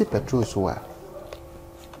I tip petrol, so I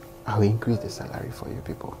will increase the salary for you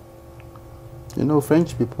people. You know,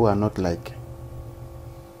 French people are not like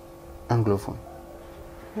Anglophone.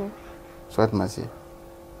 So what must say?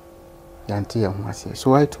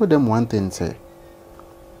 So I told them one thing, say,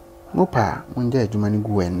 "Mopa, one day you money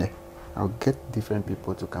go in there. I'll get different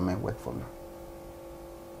people to come and work for me."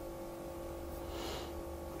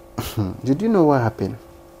 Did you know what happened?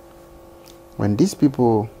 When these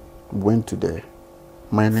people went to the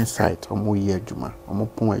mining site,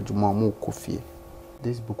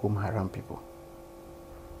 these Boko Haram people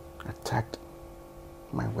attacked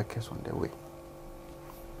my workers on their way.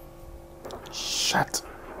 Shot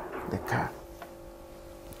the car.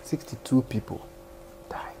 62 people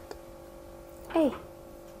died. Hey.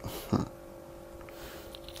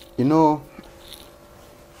 You know,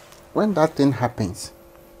 when that thing happens,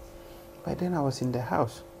 by then I was in the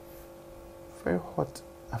house. Very hot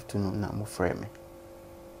afternoon now, me.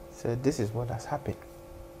 So this is what has happened.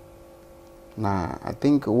 Now, I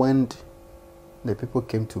think when the people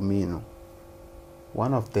came to me,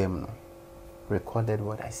 one of them recorded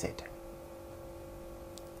what I said.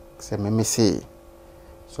 Say, me say,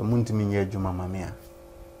 so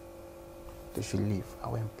they should leave. I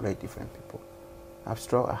will employ different people.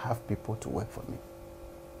 After all, I have people to work for me.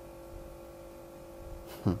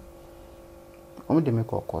 They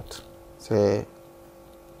make a court. Say,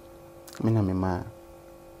 Minamima.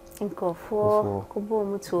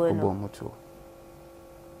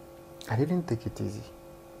 I didn't take it easy.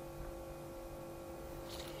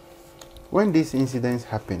 When these incidents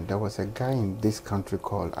happened, there was a guy in this country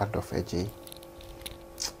called Adolf Eje.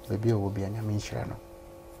 Maybe it will be an Yamin.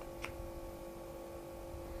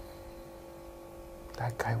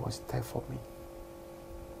 That guy was there for me.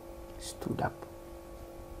 Stood up.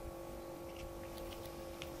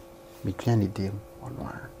 Between them on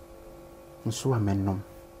one. So I menom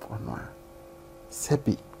on one.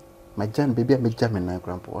 Sepi. My Jan baby, I made German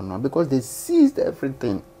grandpa on one because they seized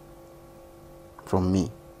everything. from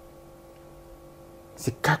me.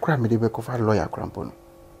 Si kakra me de be kofa lawyer krampo no.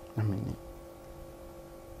 Na me ni.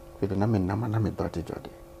 With na me dodge.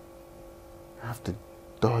 I have to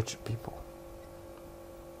dodge people.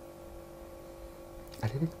 I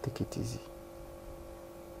didn't take it easy.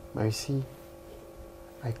 But you see,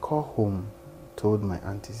 I called home, told my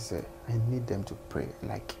aunties, I need them to pray,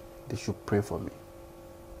 like they should pray for me.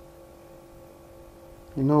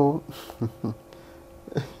 You know,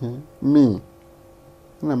 me,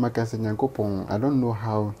 I don't know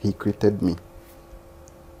how he created me.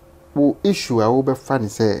 Well, issue I will be funny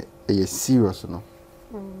say a serious, no.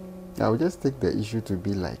 I will just take the issue to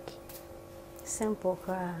be like simple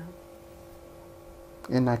cry.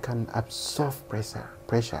 And I can absorb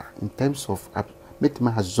pressure in terms of make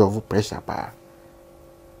me absorb pressure.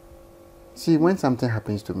 See, when something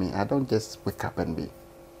happens to me, I don't just wake up and be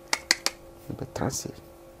transit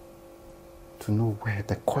to know where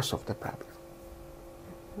the cause of the problem.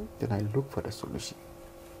 Then I look for the solution.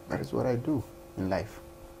 That is what I do in life.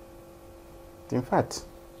 In fact,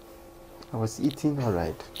 I was eating all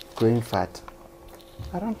right, growing fat.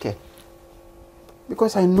 I don't care.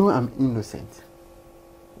 Because I know I'm innocent.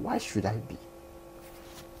 Why should I be?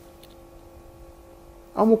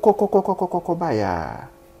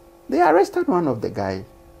 They arrested one of the guy.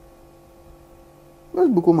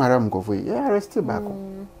 They arrested back.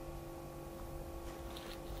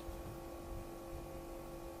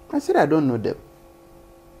 I said I don't know them.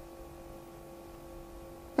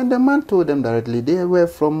 And the man told them directly they were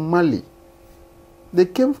from Mali. They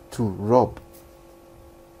came to rob.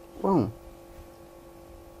 Wow.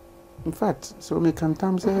 In fact, so me can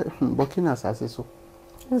time say Burkina Faso so.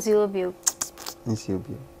 Nziobio.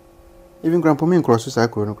 Even grandpa me cross so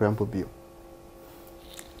no grandpa bio.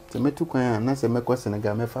 Se me tu kwan na se me kwa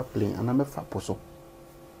Senegal me fa plane and me fa poso.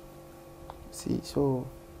 See, so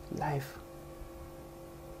life,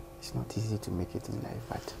 it's not easy to make it in life,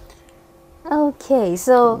 but okay,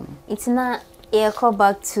 so it's not call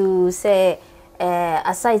back to say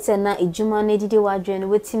aside say na ejuma na didi wadwen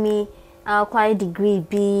wetimi acquire degree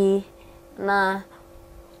B na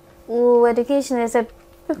education is a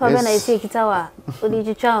people when I say kitawa odi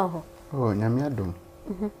twitwa ho. Oh, Nii Addo.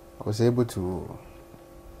 I was able to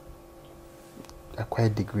acquire a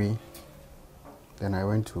degree. Then I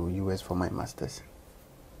went to US for my master's.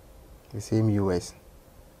 The same US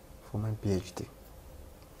for my PhD.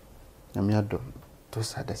 Nii Addo.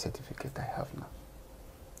 Those are the certificates I have now.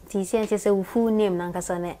 TCN say full name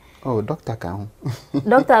nankasa ne. Oh, Dr. Kan.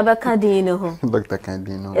 Dr. Abeka Dino ho. Dr. Kan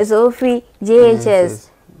Dino. It's all free JHS.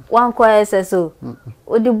 One choir SSO.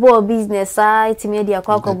 Odi bo business site media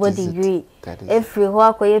kwa degree. Every ho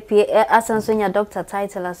akoye PA asanso nya doctor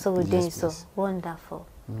title aso within so wonderful.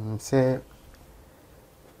 Say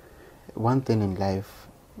one thing in life,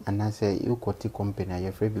 and I say you got company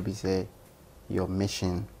your free baby say your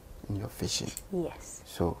mission and your vision. Yes.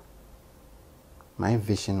 So my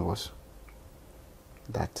vision was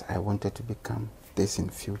that I wanted to become this in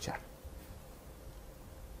future.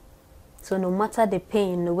 So no matter the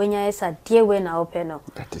pain, when you is a dear when I open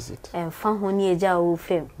up. That is it. And fan honey eja o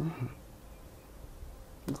fame.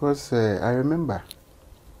 Because I remember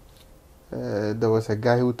there was a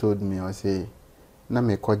guy who told me, I say, na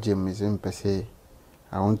me call Jim is in per se,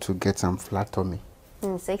 I want to get some flat tummy.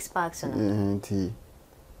 6 packs. The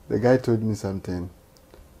guy told me something,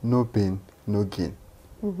 no pain, no gain.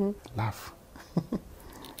 Laugh.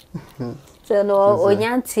 So no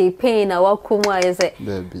onyanti pain a wakuma is it.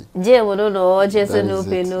 Jim don't know just no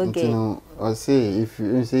pain, no gain. Or say if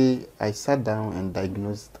you say I sat down and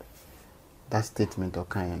diagnosed that statement or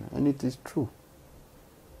kind, and it is true.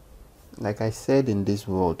 Like I said, in this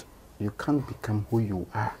world, you can't become who you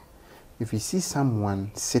are. If you see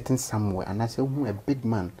someone sitting somewhere and I say, "Oh, a big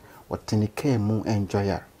man, or tenike mu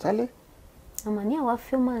enjoyer," Charlie. Amania wa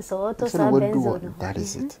few months or to that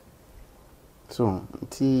is it. So,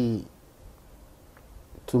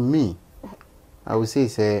 to me, I would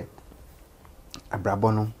say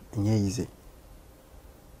abrabono easy.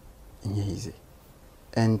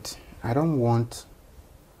 And I don't want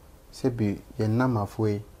say be your number of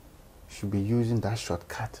way should be using that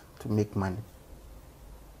shortcut to make money.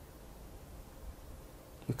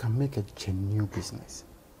 You can make a genuine business.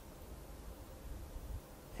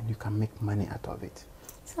 And you can make money out of it.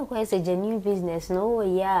 So why is a genuine business? No,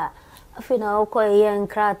 yeah. I feel now call a young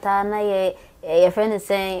crata na your friend is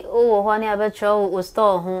saying, oh, honey, I bet you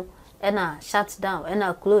store home and shut down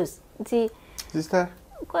and close. Sister,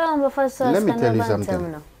 let me tell you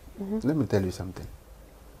something. Let me tell you something.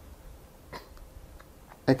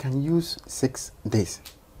 I can use 6 days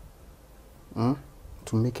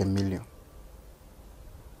to make $1 million.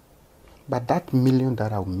 But that million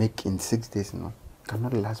that I'll make in 6 days,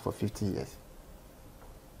 cannot last for 50 years.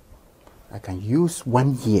 I can use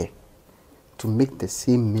 1 year to make the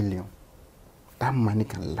same million. That money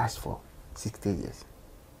can last for 60 years.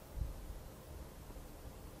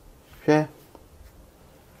 Here,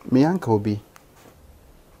 my uncle be,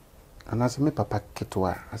 and as my papa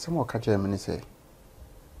ketwa, as I'm catching him say,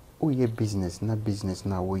 oh, yeah, business, not business,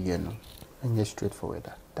 now, oh, yeah, no. And you're straightforward.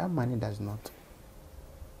 That money does not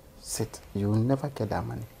sit. You will never get that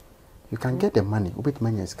money. You can get the money,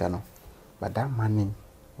 but that money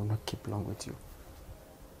will not keep long with you.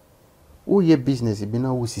 Oh, yeah, business, it be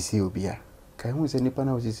now UCC obia. Can you say nipa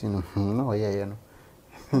na UCC no? Yeah, no.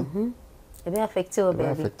 It be affected, baby.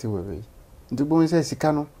 Affected, baby. The boy says,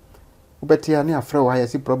 Sikano, Ubetia near Fro, I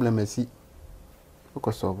see problem, I see.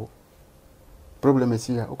 Okosovo. Problem is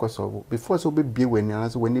here, Okosovo. Before so be when you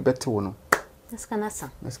answer when you better one. That's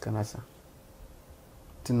canasa. That's canasa.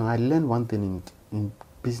 You know, I learned one thing in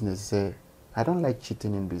business. I don't like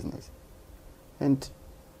cheating in business. And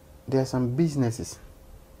there are some businesses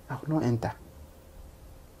I will not enter.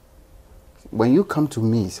 When you come to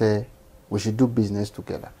me, say, we should do business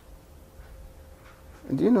together.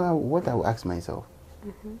 Do you know what I will ask myself?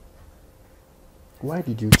 Why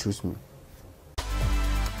did you choose me?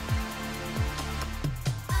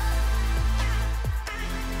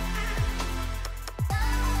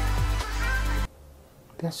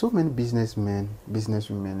 There are so many businessmen,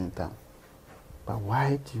 businesswomen in town. But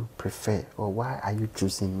why do you prefer, or why are you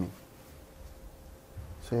choosing me?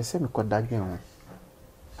 So I say,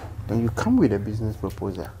 then you come with a business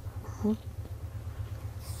proposal.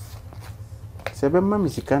 Say, I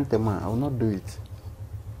will not do it.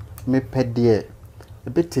 Me pay dear.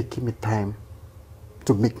 It be taking me time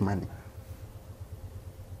to make money.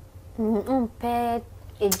 Pay.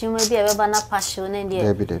 It you may be a banana passion and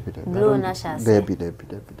blue nasha. Debbie.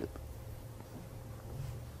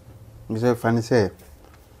 Mr. Fanny say,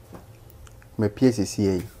 my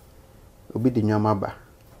PSCA will be the Yamaba.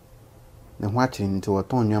 The watching into a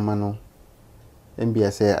ton Yamano.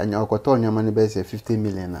 MBS say, and your cotton Yamani base 50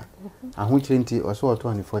 million. I want 20 or so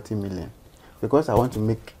 20, 40 million. Because I want to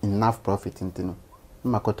make enough profit in Tino.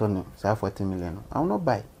 My cotton, say 40 million. I will not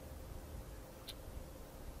buy.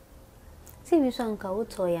 See, we shan't go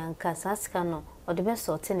to Yanka Saskano or the best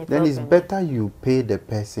sort in the Then it's better you pay the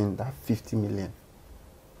person that 50 million.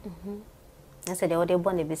 I said, they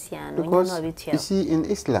born a Bessian. Because you see, in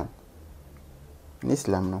Islam,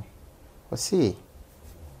 no, or say,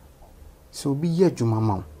 so be ye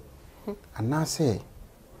Jumamau, and now say,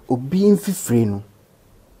 o being free no,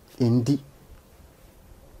 indeed.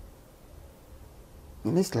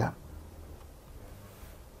 In Islam,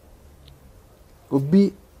 o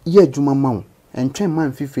be ye Jumamau, and train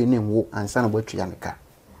man free name walk and son about Trianica.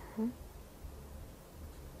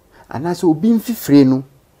 And I so being free no.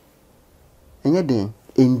 And yet then,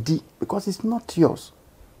 indeed, because it's not yours.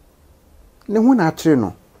 Then when I train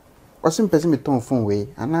no, or some person me turn phone way,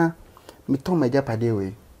 and I me turn my japade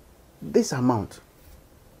way. This amount,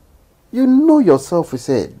 you know yourself. You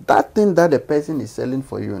say that thing that the person is selling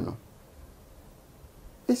for you, no,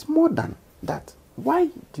 it's more than that. Why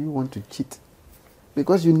do you want to cheat?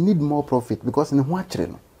 Because you need more profit. Because in what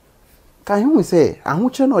train? Can you say I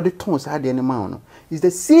won't train all the tones had any amount? It's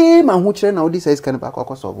the same. I won't train all this is kind of back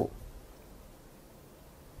or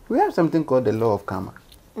we have something called the law of karma.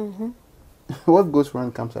 What goes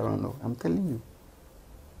around comes around. No, I'm telling you.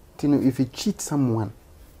 You know, if you cheat someone,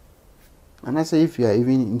 and I say if you are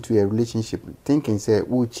even into a relationship, thinking say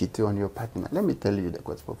who cheat on your partner, let me tell you the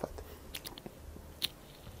gospel part.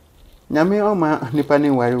 Nyame oma nipa ni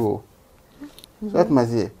wari wo. So what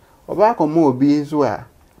must say? Oba ko mo obi so a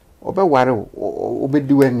oba wari wo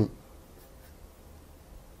obedi wani.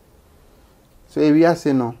 So if we are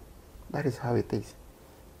saying no, that is how it is.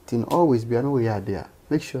 Always be, I know we are there.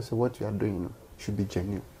 Make sure so what you are doing should be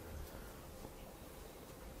genuine.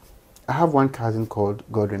 I have one cousin called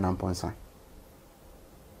Godwin Amponsan.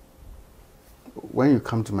 When you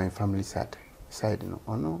come to my family side,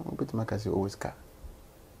 oh no, but my cousin always car.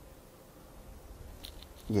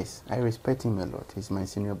 Yes, I respect him a lot. He's my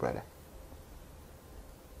senior brother.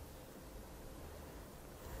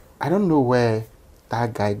 I don't know where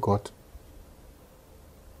that guy got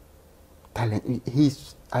talent.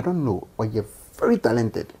 I don't know, but you're very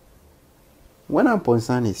talented. When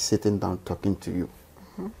Amponsan is sitting down talking to you,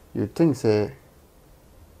 you think, say,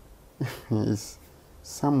 he's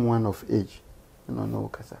someone of age. You don't know,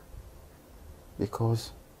 Kasa.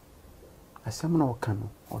 Because as someone wakano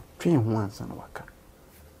or train once and waka.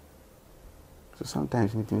 So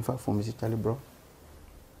sometimes me to for Mr. Charlie, bro.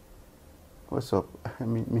 What's up? I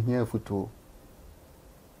mean, here for two.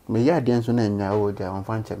 Me ya den so na nya wo dia on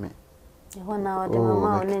fan cheme.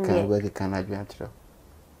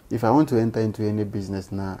 If I want to enter into any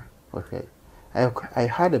business now, okay. I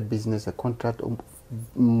had a business, a contract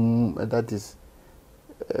that is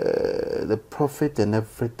the profit and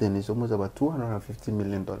everything is almost about $250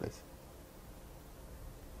 million.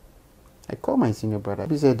 I called my senior brother.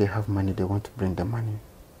 He said they have money, they want to bring the money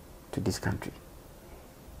to this country,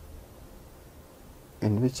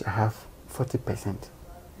 in which I have 40%.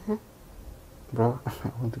 Bro, I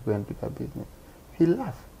want to go and do that business. He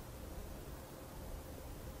laughed.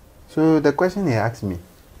 So the question he asked me,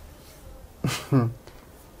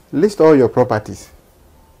 list all your properties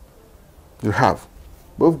you have,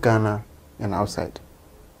 both Ghana and outside.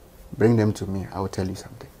 Bring them to me, I will tell you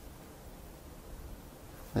something.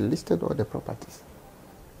 I listed all the properties.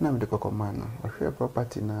 Now I'm the cocoa man. I share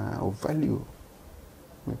property now, or value.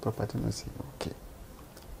 My property no see. Okay.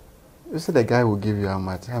 You say the guy will give you how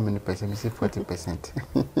much? How many percent? You say 40%.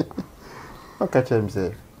 I'll catch him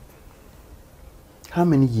say, how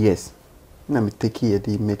many years? Now me take here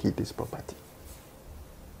they make it this property.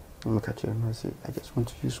 I'm gonna catch him and say, I just want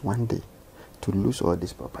to use one day to lose all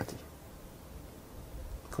this property.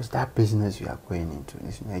 Because that business you are going into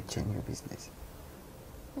is not a genuine business.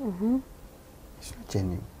 It's not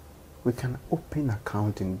genuine. We can open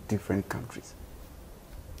account in different countries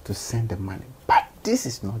to send the money, but this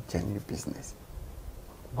is not genuine business.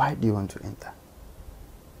 Why do you want to enter?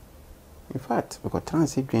 In fact, we got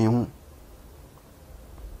transit going home,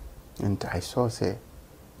 and I saw say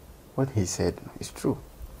what he said is true.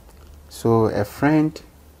 So a friend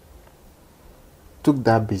took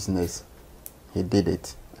that business, he did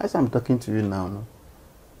it. As I'm talking to you now, no?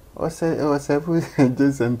 It was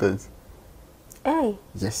a sentence. Hey.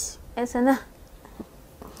 Yes. It's enough.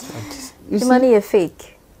 The money is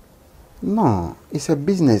fake. No, it's a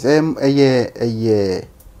business.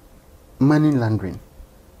 Money laundering.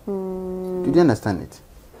 Did you understand it?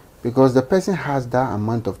 Because the person has that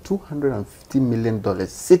amount of $250 million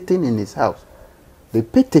sitting in his house. They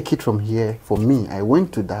pay ticket from here for me. I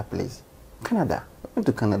went to that place, Canada. I went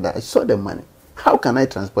to Canada. I saw the money. How can I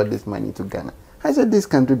transport this money to Ghana? I said, this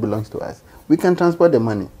country belongs to us. We can transport the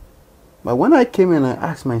money. But when I came in, I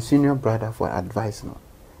asked my senior brother for advice. No,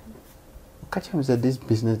 catch him said, this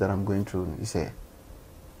business that I'm going through, he said,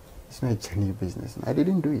 it's not a genuine business. I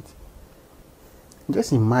didn't do it.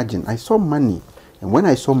 Just imagine, I saw money. And when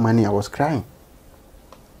I saw money, I was crying.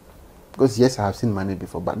 Because yes, I have seen money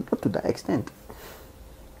before, but not to that extent.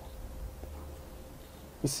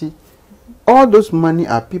 You see, all those money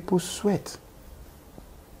are people's sweat.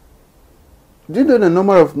 Do you know the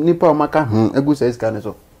number of Nipa or Maka? Egu says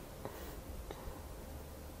so.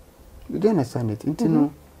 You don't understand it. You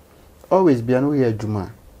know, always be an way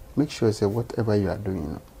Juma. Make sure say whatever you are doing, you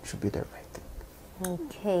know, should be the right thing.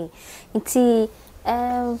 Okay. It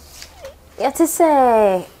is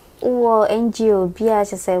a NGO be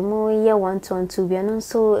as I more year 1 be and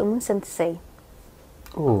so I want to say.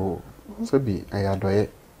 Oh, so be I adore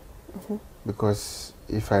it. Because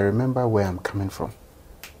if I remember where I'm coming from,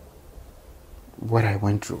 what I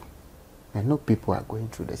went through, I know people are going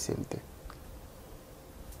through the same thing.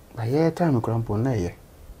 But yeah, time I cramp on there.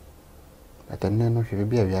 But then no, if you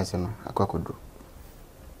be a viasana, I could do.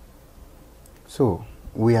 So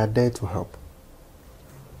we are there to help.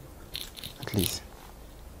 At least.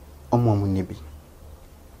 Omomu nibi.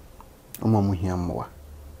 Omomu hiamwa.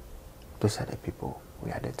 Those are the people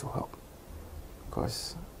we are there to help.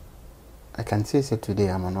 Because I can say today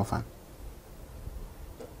I'm an orphan.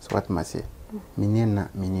 So what must I say? Miniena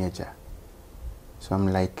minieja. So I'm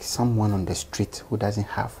like someone on the street who doesn't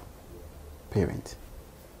have parents.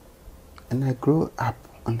 And I grew up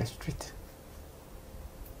on the street.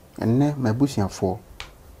 And then my bush and four.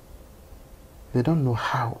 They don't know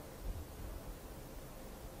how.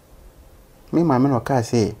 Me, my man, can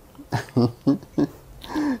say,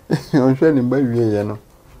 I'm sure in baby, you know,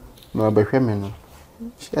 no, but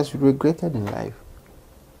she has regretted in life.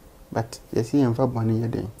 But you see, I'm for money a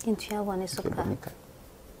day. Into your one is okay.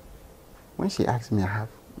 When she asks me, I have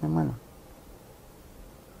my money.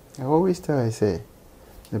 I always tell her, I say,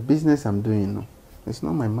 the business I'm doing, no, it's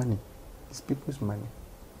not my money, it's people's money.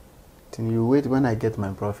 Till you wait when I get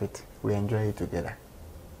my profit, we enjoy it together.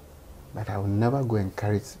 But I will never go and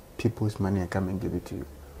carry people's money and come and give it to you.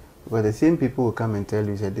 But the same people will come and tell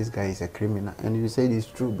you, say, this guy is a criminal. And you say it's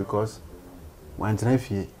true because when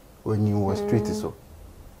you were street so.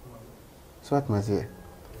 So what must I say?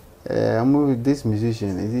 I'm with this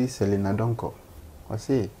musician, is he Selena Donko? I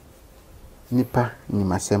say, Nipa ni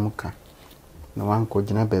masemuka. No one could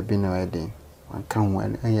jina baby no wedding. One can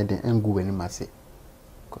one and yet the engu any masse.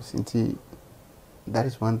 Because that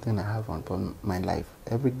is one thing I have on my life.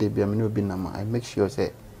 Every day, I make sure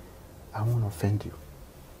say I won't offend you.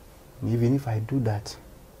 And even if I do that,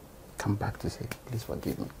 come back to say, please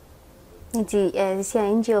forgive me. This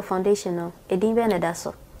NGO foundation, no?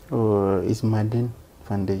 Oh, it's Madin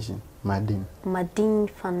Foundation. Madin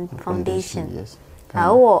Foundation. Yes.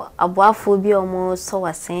 Abuafo almost so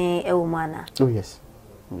was saying a woman. Oh yes.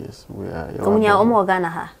 Yes, we are. Come here,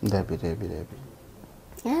 Ghana. Debbie.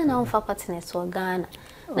 Yeah, now for partners or Ghana.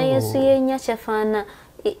 Now you see, yenya chefana,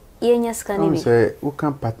 yenya scanning. Say, who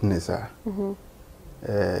can partners are?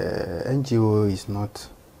 NGO is not.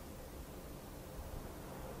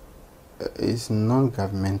 It's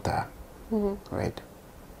non-governmental, right?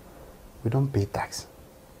 We don't pay tax.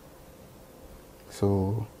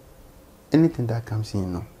 So anything that comes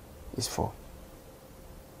in, is for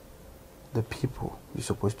the people you're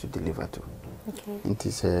supposed to deliver to. Okay. It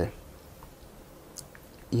is if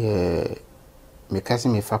you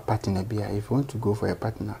want to go for a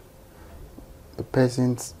partner, the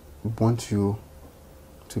person wants you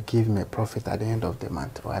to give me a profit at the end of the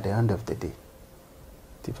month or at the end of the day.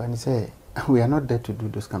 Tiffany say, we are not there to do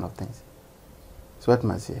those kind of things. So what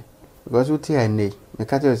must say? Because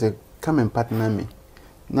Mekati say, come and partner me.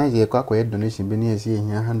 Now you a donation,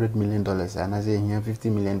 $100 million, and I say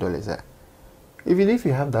 $50 million. Even if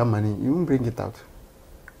you have that money, you won't bring it out.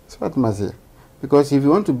 So what must say? Because if you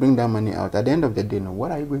want to bring that money out, at the end of the day,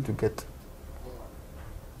 what are you going to get?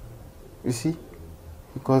 You see?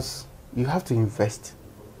 Because you have to invest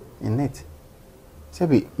in it.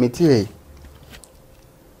 Sabi, meti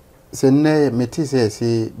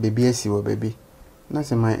say baby or baby. Now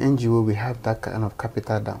say my NGO, we have that kind of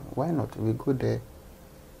capital down. Why not? We go there,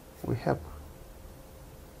 we help.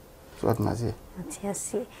 So what must say?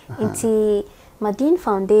 Yes, it's Madin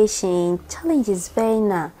Foundation challenges very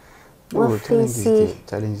now.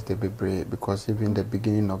 Challenge the baby because even the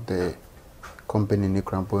beginning of the company in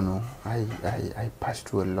Nikrampono, I passed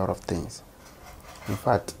through a lot of things. In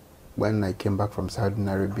fact, when I came back from Saudi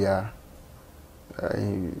Arabia,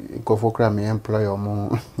 my employer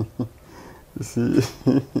more. You see,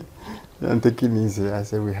 I'm taking it easy. I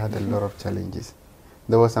said we had a lot of challenges.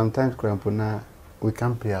 There were sometimes we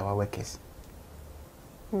can't pay our workers.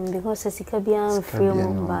 Because it's free.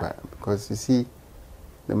 Because you see,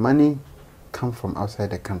 the money comes from outside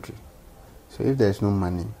the country. So if there's no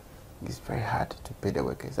money, it's very hard to pay the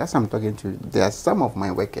workers. That's what I'm talking to. There are some of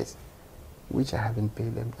my workers which I haven't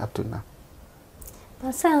paid them up to now.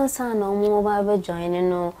 But say no more joining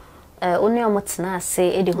no only amotna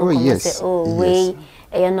say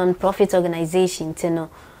a non-profit organization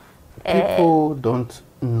people don't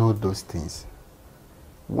know those things.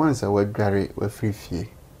 Once I work Gary we free fee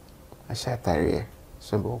I shattered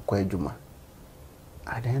so Juma.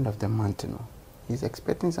 At the end of the month, he's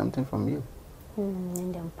expecting something from you.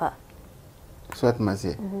 So what must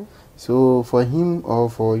say? So for him or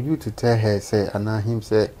for you to tell her, say, and him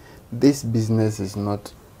say, this business is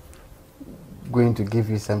not going to give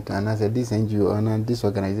you something, and I said, this NGO and this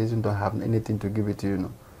organization don't have anything to give it to you.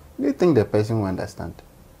 Do you think the person will understand?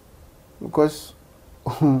 Because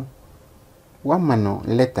one man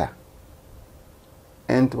letter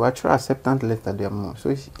and to actual acceptance letter there more.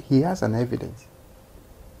 So he has an evidence.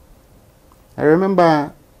 I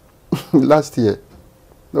remember last year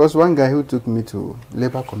there was one guy who took me to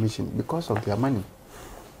Labor Commission because of their money.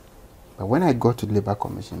 But when I got to Labor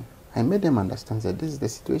Commission, I made them understand that this is the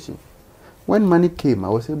situation. When money came, I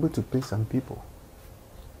was able to pay some people.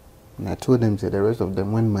 And I told them that the rest of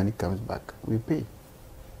them, when money comes back, we pay.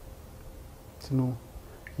 So,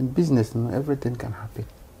 in business, everything can happen.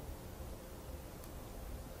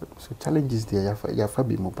 So challenges there,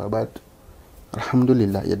 Yafabi Mopa, but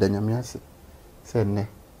Alhamdulillah, Yadanyamiasi said ne.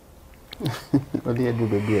 What do you do,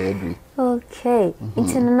 baby? Okay.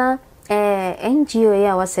 It's an NGO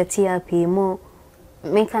ya was a TRP mo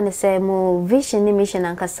make an say mo vision mission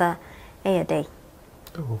and kasa day.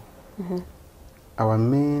 Oh. Our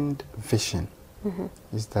main vision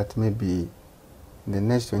is that maybe in the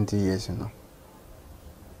next 20 years,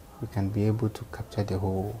 we can be able to capture the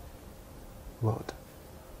whole world.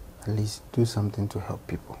 At least do something to help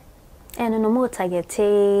people. And no more target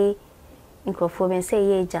say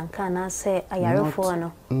ye janka say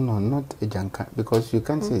ayarefo no, not a janka, because you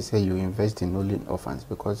can't say you invest in only orphans,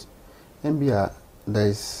 because MBR there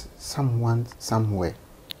is someone somewhere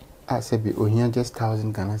I say be here just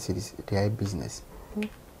 1,000 Ghana cedis their business.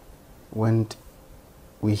 When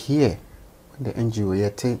we hear when the NGO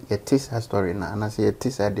you taste her story now, and I say you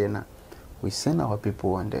taste her there now, we send our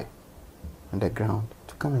people on the ground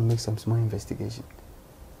to come and make some small investigation.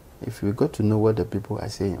 If we got to know what the people are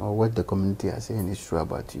saying or what the community are saying is true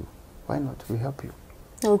about you, why not? We help you.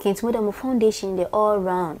 Okay, it's more than a foundation, the all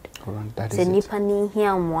round. That is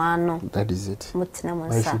it. That is it. But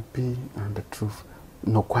it should be on the truth.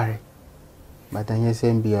 No quarry. But then you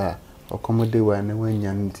say, be a accommodate when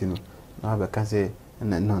you're now because say,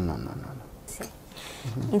 no.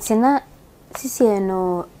 It's not, Sissy,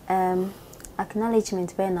 no,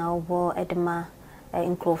 acknowledgement by now, war Edma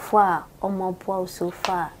in Crofwa, or more poor so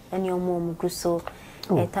far, and your mom grew so,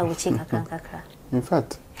 in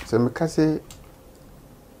fact, so Mikase,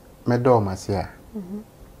 my door, Marcia,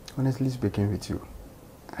 honestly speaking with you,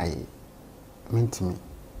 I mean to me,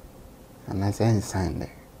 and I say inside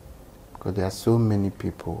there, because there are so many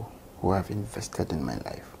people who have invested in my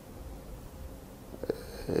life.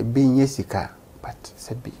 Being Yesika, but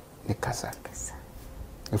Sebi, Nekasa.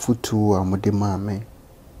 If you two are Modema, me.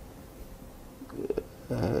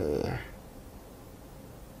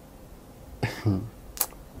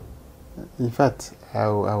 In fact, I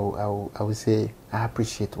will say I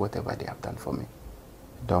appreciate whatever they have done for me.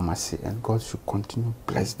 Domasi, and God should continue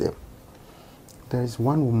to bless them. There is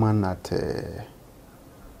one woman at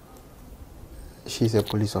she's a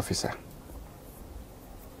police officer,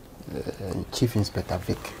 Chief Inspector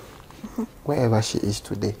Vic. Wherever she is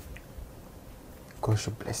today, God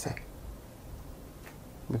should bless her,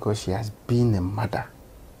 because she has been a mother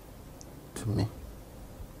to me,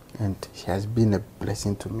 and she has been a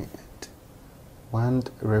blessing to me. And one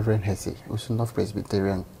Reverend Hesse, also North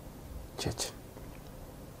Presbyterian Church,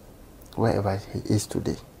 wherever he is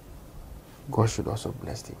today, God should also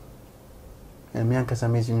bless him. And me and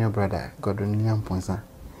Kasame Junior brother, Godwin Ponsa,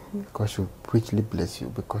 God should richly bless you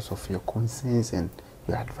because of your concerns and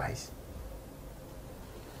your advice.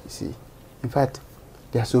 You see, in fact,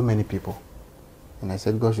 there are so many people, and I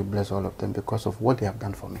said God should bless all of them because of what they have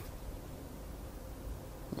done for me.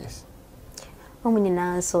 Yes. So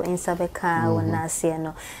in Sabeka or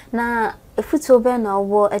Nasiano. Now, if it's over now,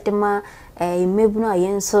 war at the ma, Mebuna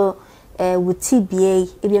Yenso, with TBA,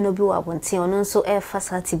 if you know, I want to on so air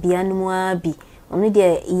facility be animal be. Only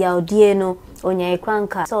dear Yaudiano, on your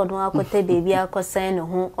cranka, so no aquate baby, I could send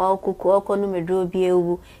home or cook or conumedro be a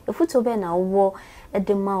woo. If it's over now, war at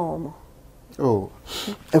the mom. Oh,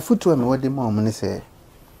 a foot to what the mom say.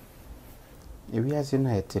 If we are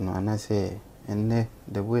united, and I say, and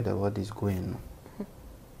the way the world is going,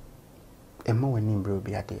 a more name will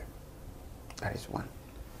be a dear. That is one.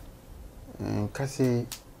 Cassie,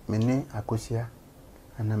 Mene Akosia,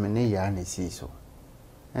 and a Mene Yan see so.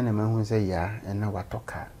 And a man who say, ya, and now what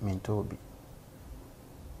talker, mean Toby.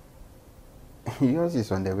 Yours is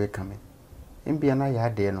on the way coming. In Biana ya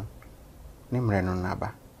dear no. Nimre no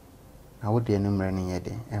naba. I would dear nimre ni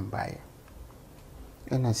yede and buy.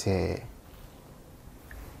 And I say,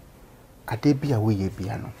 I did be away a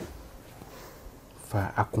piano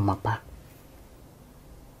for Akumapa.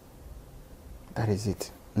 That is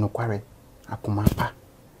it. No quarry. Akumapa.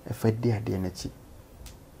 A fed dear energy.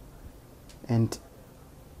 And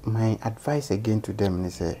my advice again to them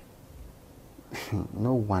is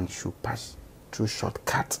no one should pass through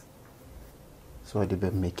shortcut so they be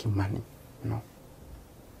making money. No.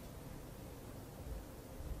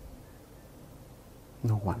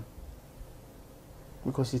 No one.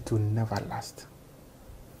 Because it will never last.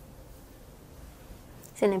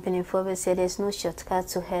 Senator Forbes said there's no shortcut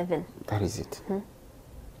to heaven. That is it.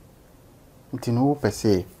 You know, per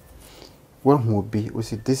se, one will be, we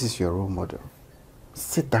say, this is your role model.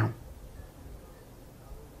 Sit down.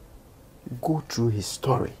 Go through his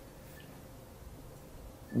story.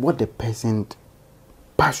 What the person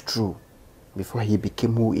passed through before he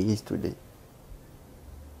became who he is today.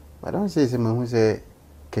 But don't say someone who say,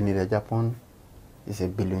 Canada, Japan is a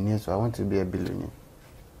billionaire, so I want to be a billionaire.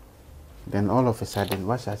 Then all of a sudden,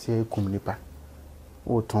 what shall I say, kum nipa?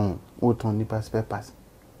 O ton nipa spare parts.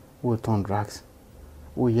 O ton drugs.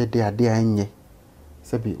 O ye de enye.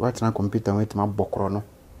 Sebi, what's na computer with my bokrono?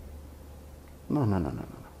 No.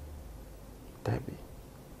 Debbie.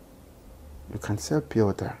 You can sell pure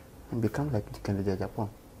water and become like the Canada, Japan.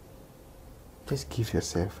 Just give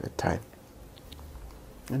yourself a time.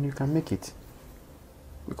 And you can make it.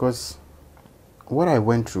 Because what I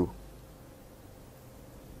went through,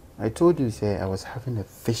 I told you, say, I was having a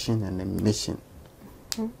vision and a mission.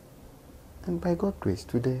 And by God's grace,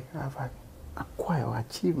 today I have acquired or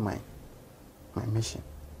achieved my mission.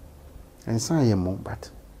 And so I am more, but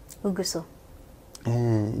Uguso.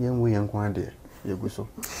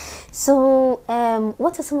 So,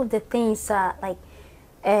 what are some of the things like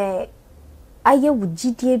I would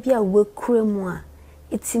GDA be a work cremwa?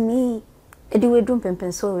 It's me, a do drum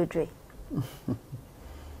and so with Dre.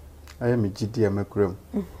 I am a GDA macrum.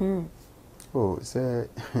 Oh, say,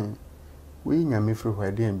 we yammy through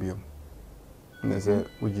where they be. They say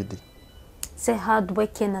ujidi. Say hard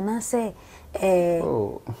working and I say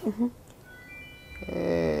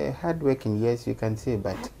hard working, yes, you can say,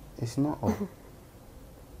 but it's not all.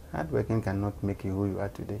 Hard working cannot make you who you are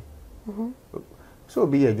today. So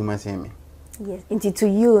be a human say me. Yes, into to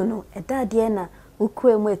you no. A dadiana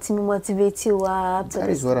ukwe mweti motivate you up. That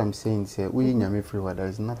is what I'm saying. Say we nyame free word. There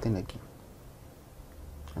is nothing again.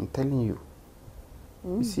 I'm telling you.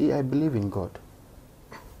 You see, I believe in God.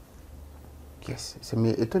 Yes, so me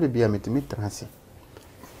it would be a me transi.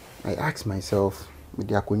 I ask myself, with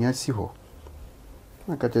the akunya siho.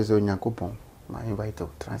 I catch a Yakupon, my invite to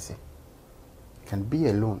transit. You can be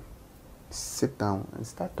alone, sit down and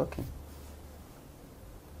start talking.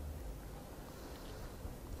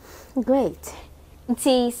 Great.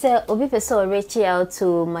 Nti se obi pese reach out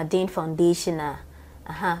to Madin Foundation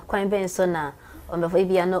kwan ben so na omefo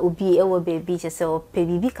bia na obi ewo baby che o pe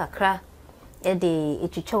bibi kakra e de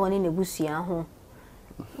etwetwa woni na busua ho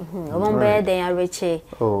omombe den areche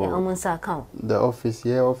omunsa account the office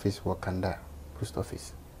here office Wakanda post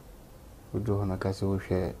office we do hono kase wo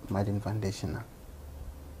hwe Madin Foundation na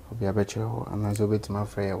obi abeche ho anazo betima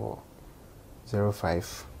frey wo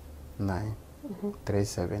 059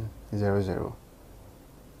 3700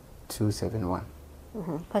 271.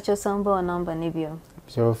 Pacho sambo number nibio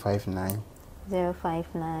 059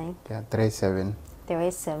 059 37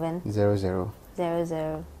 00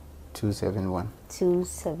 271.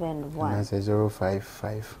 271. And I say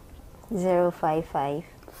 055 055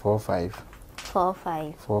 45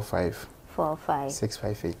 45 45 45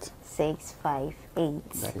 658.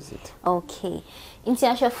 658. That is it. Okay.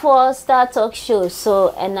 International 4-star talk show.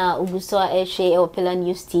 So, and now Ubuswa Eshe or Pilla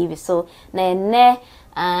News Tv. So, na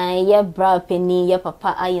ye bra penny, ye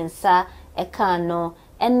papa ayensa, ekano,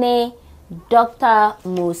 ene Dr.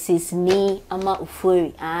 Moses Nii Addo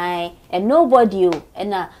Amarh-Ofori. And nobody you,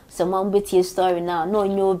 and someone bet your story now. No,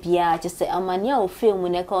 no, bia, just say, Amania or film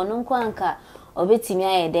when I call no quanka, or betty me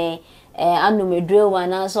a day. Anu me drill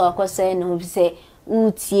one answer, of course, who say,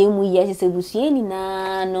 Utie mu yes, say, Busieni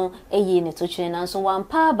na no, a ye ne touching and so one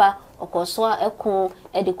paba, or coswa a con,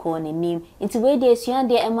 edico and name. Into way days, you and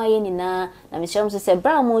dear Emma na, Miss Jones said,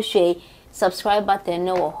 Brown Moshe, subscribe button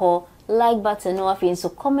no or like button no afin so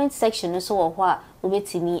comment section so or what will be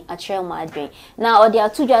to me a trail my dream. Now, or there are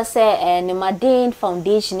two just say and Madin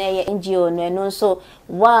Foundation NGO no so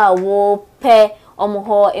wow wo pe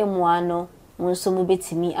omoho emuano. So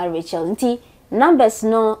move me a Rachel. Nti numbers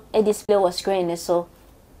no a display was screen so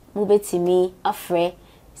move to me a fre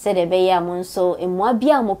said a beya monso e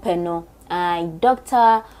mwabia mopeno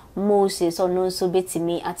Dr. Moses or no so beti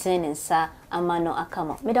me attendance amano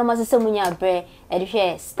akama. Madam se munya bre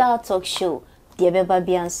e Star Talk Show. Dia beba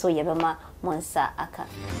bia so yebema monsa aka.